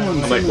bought Someone,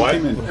 I'm like, someone what?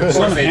 came in. Of course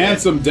Some they did.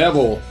 handsome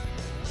devil.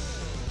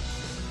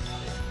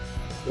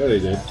 Yeah, they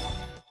did.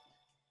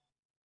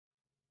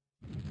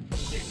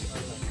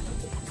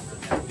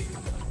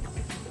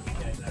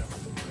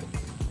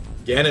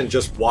 Gannon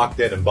just walked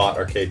in and bought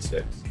arcade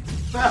sticks.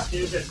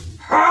 He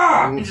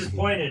just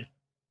pointed.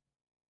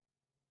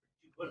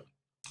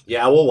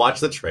 Yeah, we'll watch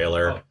the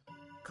trailer.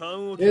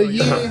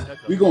 Yeah.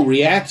 We gonna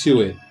react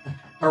to it.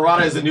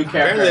 Harada is a new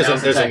character. Apparently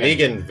there's a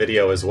Negan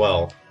video as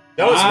well.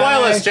 Don't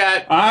spoil us,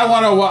 chat. I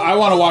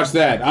wanna watch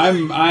that.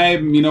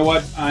 I'm. You know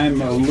what?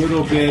 I'm a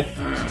little bit.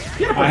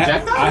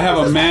 I have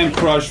a man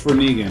crush for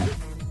Negan.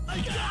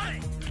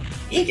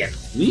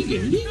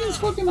 Negan's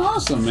fucking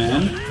awesome,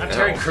 man. Not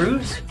Terry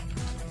Crews?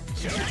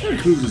 Terry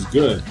Crews is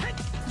good,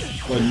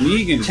 but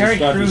Negan Terry just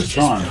got Crews his is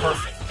charm.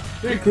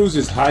 perfect. Terry Crews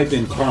is hype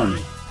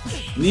incarnate.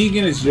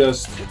 Negan is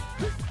just.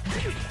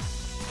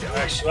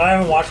 Actually, I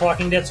haven't watched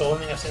Walking Dead, so the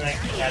only thing I've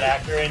seen that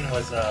actor in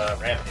was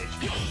Rampage.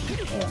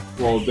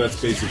 Well, that's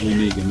basically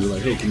Negan. They're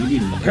like, hey, can you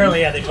be Negan?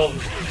 Apparently, yeah, they told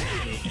him.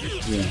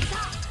 Yeah.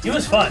 He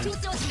was fun.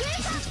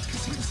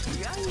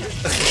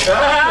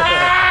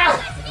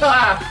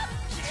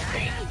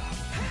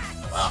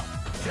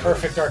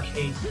 Perfect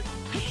arcade.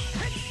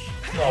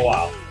 For a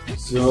while.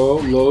 So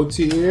low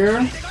tier.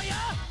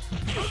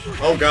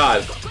 Oh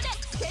god.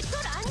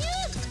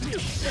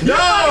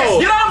 No!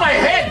 Get out of my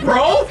head,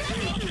 bro!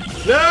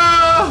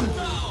 No!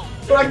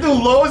 So I do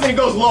lows and he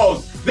goes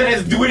lows. Then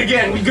it's do it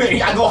again. We good.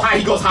 I go high.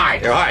 He goes high.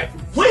 You're high.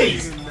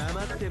 Please.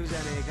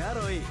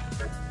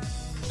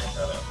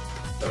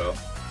 Hello.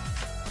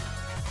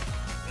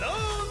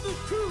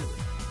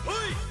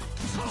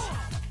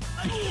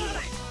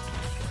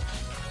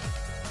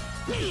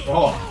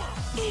 Oh.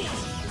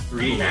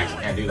 3D Max,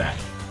 can't do that.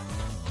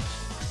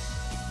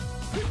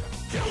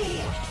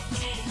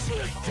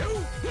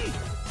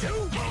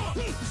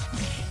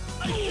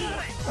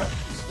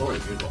 Slower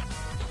as usual.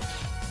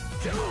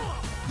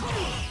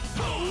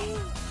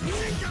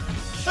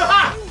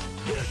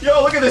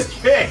 Yo, look at this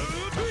kick!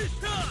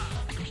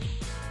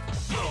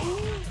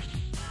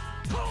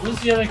 Who's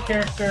the other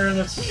character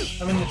that's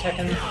coming to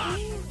Tekken?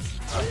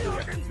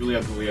 Julia,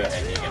 and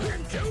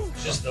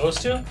Negan. Just those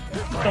two? I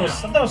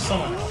thought that was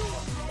someone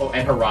else. Oh,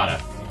 and Harada.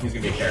 He's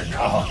gonna be a character.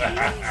 Oh.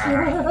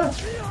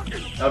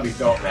 That'd be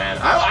dope, man.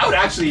 I would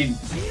actually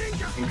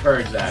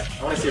encourage that.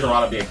 I want to see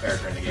Harada be a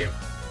character in the game.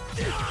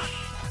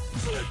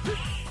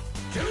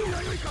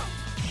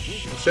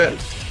 Shit.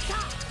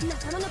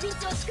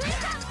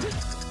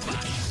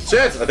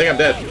 Shit! I think I'm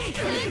dead.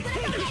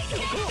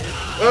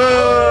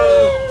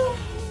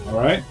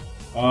 Alright.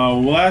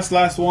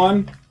 Last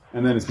one,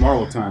 and then it's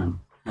Marvel time.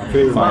 My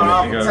favorite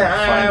Marvel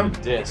time.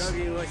 time.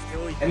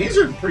 And these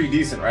are pretty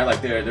decent, right?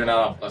 Like they're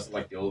not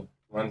like the old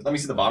ones. Let me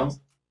see the bottoms.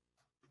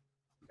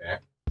 Okay.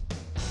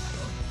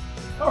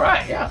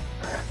 Alright, yeah.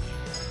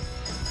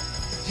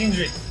 Seems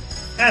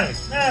kind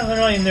of, they're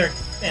not even their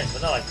fans,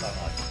 but not like Not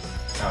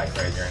like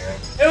crazy or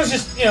anything. It was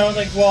just, you know,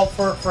 like, well,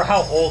 for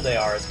how old they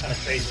are, it's kind of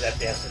crazy that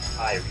they have such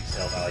high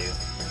resale value.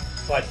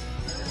 But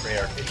they're great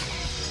arcades.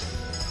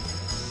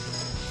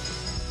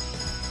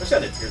 Wish I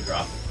had a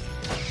teardrop.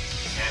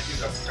 Man,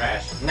 teardrop's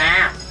trash.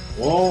 Nah!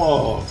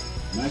 Whoa.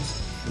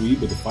 Nice tweet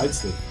with the fight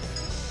stick.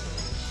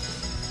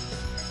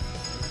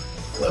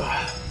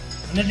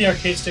 When did the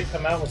arcade stick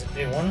come out? Was it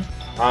day one?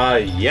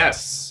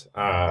 Yes.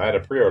 I had to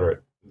pre-order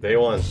it. Day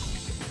one.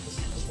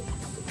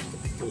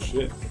 Oh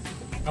shit.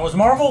 Now, was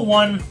Marvel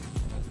 1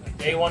 a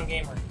day one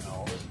game or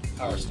no? It was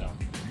Power Stone.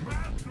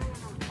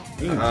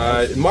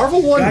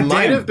 Marvel 1 God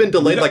might damn. have been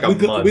delayed like a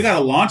month. We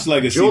got a launch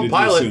legacy Dual to do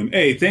pilot. soon.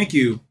 Hey, thank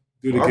you.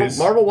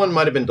 Marvel 1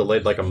 might have been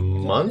delayed like a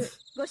month?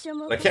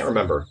 I can't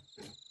remember.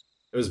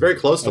 It was very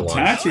close to launch.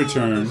 Tax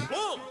return.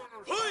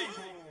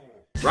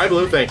 Right,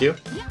 Blue, thank you.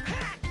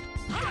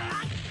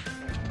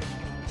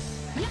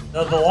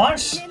 The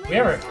launch, we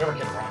ever get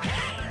it wrong.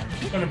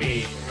 It's going to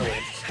be really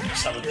interesting for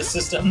some of the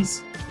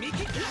systems.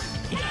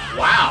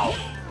 Wow!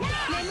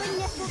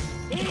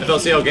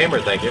 FLCL Gamer,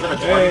 thank you.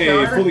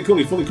 Hey, fully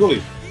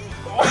coolie.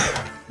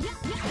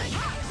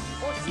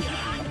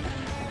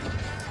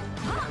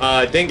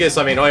 Dingus,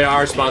 I mean, we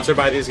are sponsored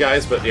by these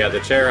guys, but yeah, the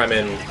chair I'm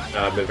in,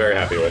 I've been very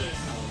happy with.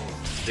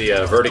 The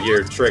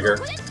Vertigear trigger.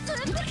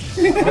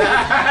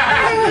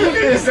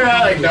 It's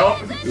like, nope.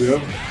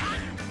 Yep.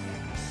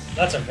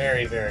 That's a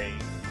very, very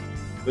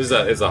It's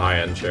a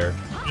high-end chair.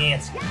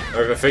 fancy.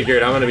 I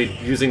figured I'm going to be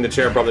using the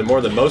chair probably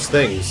more than most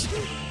things.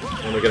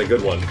 And we get a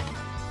good one.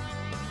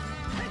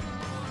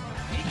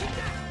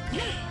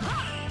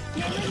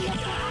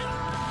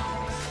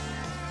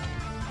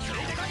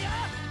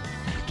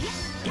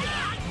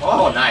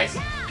 Oh, nice.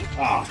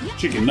 Ah,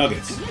 chicken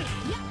nuggets.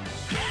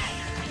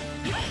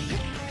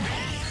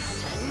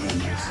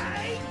 Nice.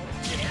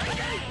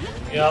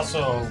 We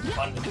also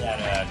funded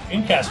that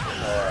Dreamcast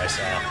controller I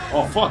saw.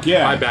 Oh fuck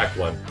yeah! I backed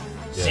one.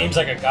 Yeah. Seems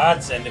like a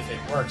godsend if it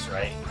works,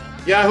 right?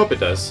 Yeah, I hope it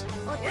does.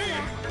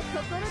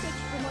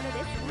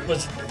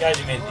 Was it the guys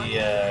who made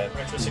the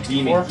Retro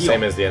 64?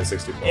 Same as the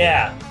N64.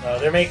 Yeah,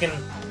 they're making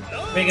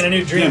a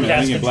new Damn it, I Dreamcast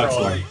didn't get Black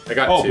controller. Sword. I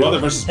got two. brother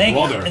versus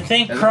brother. And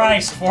thank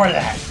Christ for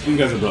that. You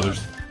guys are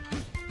brothers.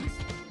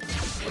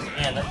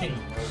 Man, that thing.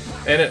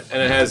 And it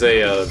has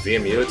a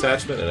VMU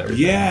attachment and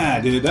everything. Yeah,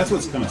 dude, that's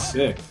what's kind of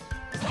sick.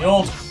 The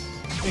old.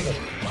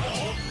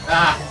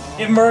 Ah!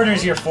 It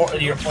murders your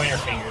pointer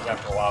fingers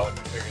after a while with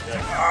the fingers. You're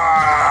like,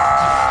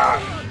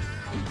 ah!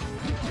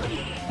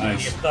 Your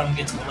Nice. thumb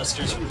gets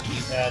blisters from the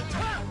keypad.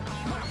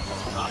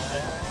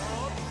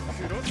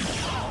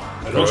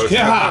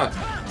 Yeah.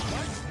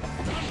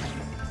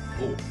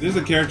 Oh, this is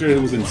a character that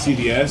was in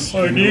CDS.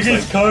 Oh, and it was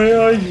niggas coming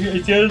on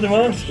at the end of the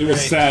month? it was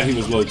sad he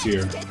was low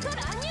tier.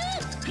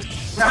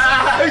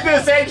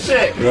 The same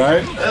shit!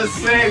 Right? The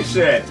same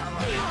shit!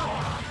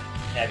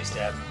 Stabby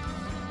stab.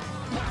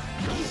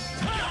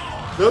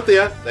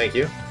 Nothia, thank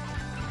you.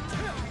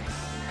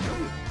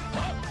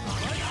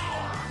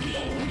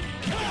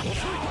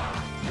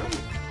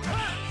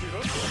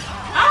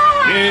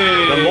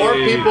 Yay. The more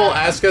people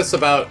ask us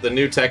about the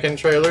new Tekken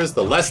trailers,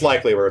 the less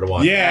likely we're to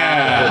watch.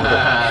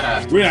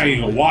 Yeah! We're not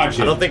even gonna watch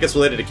it. I don't think it's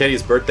related to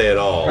Kenny's birthday at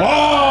all.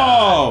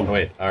 Oh!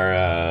 Wait,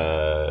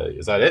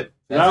 is that it?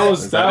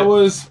 That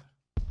was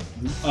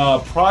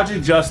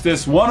Project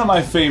Justice, one of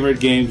my favorite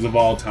games of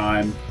all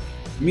time.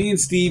 Me and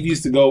Steve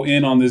used to go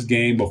in on this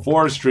game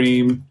before a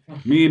stream.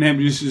 Me and him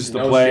used to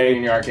No play, streaming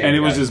in your arcade, and it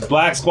was guys. just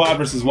Black Squad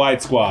versus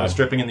White Squad.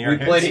 Stripping in the We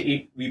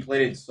arcades.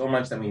 played it so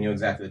much that we knew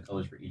exactly the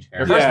colors for each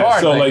character. First Yeah, part,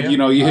 so thank like you. you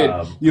know you hit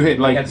You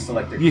like had to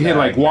select the you hit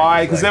like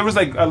Y because characters, there was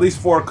like at least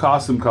 4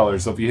 costume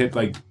colors. So if you hit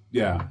like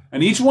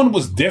and each one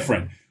was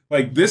different.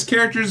 Like this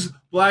character's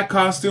black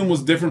costume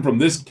was different from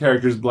this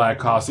character's black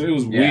costume. It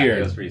was Yeah, weird.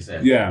 it was pretty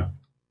sick. Yeah,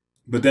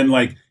 but then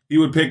like He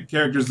would pick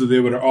characters that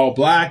they were all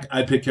black.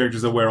 I'd pick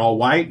characters that wear all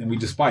white, and we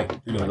just fight.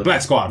 You know, like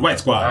black squad, white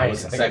squad.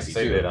 Nice and sexy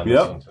too. Yep.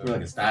 You're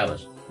looking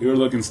stylish. You were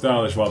looking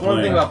stylish while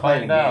One thing playing. about playing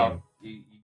a Find out. game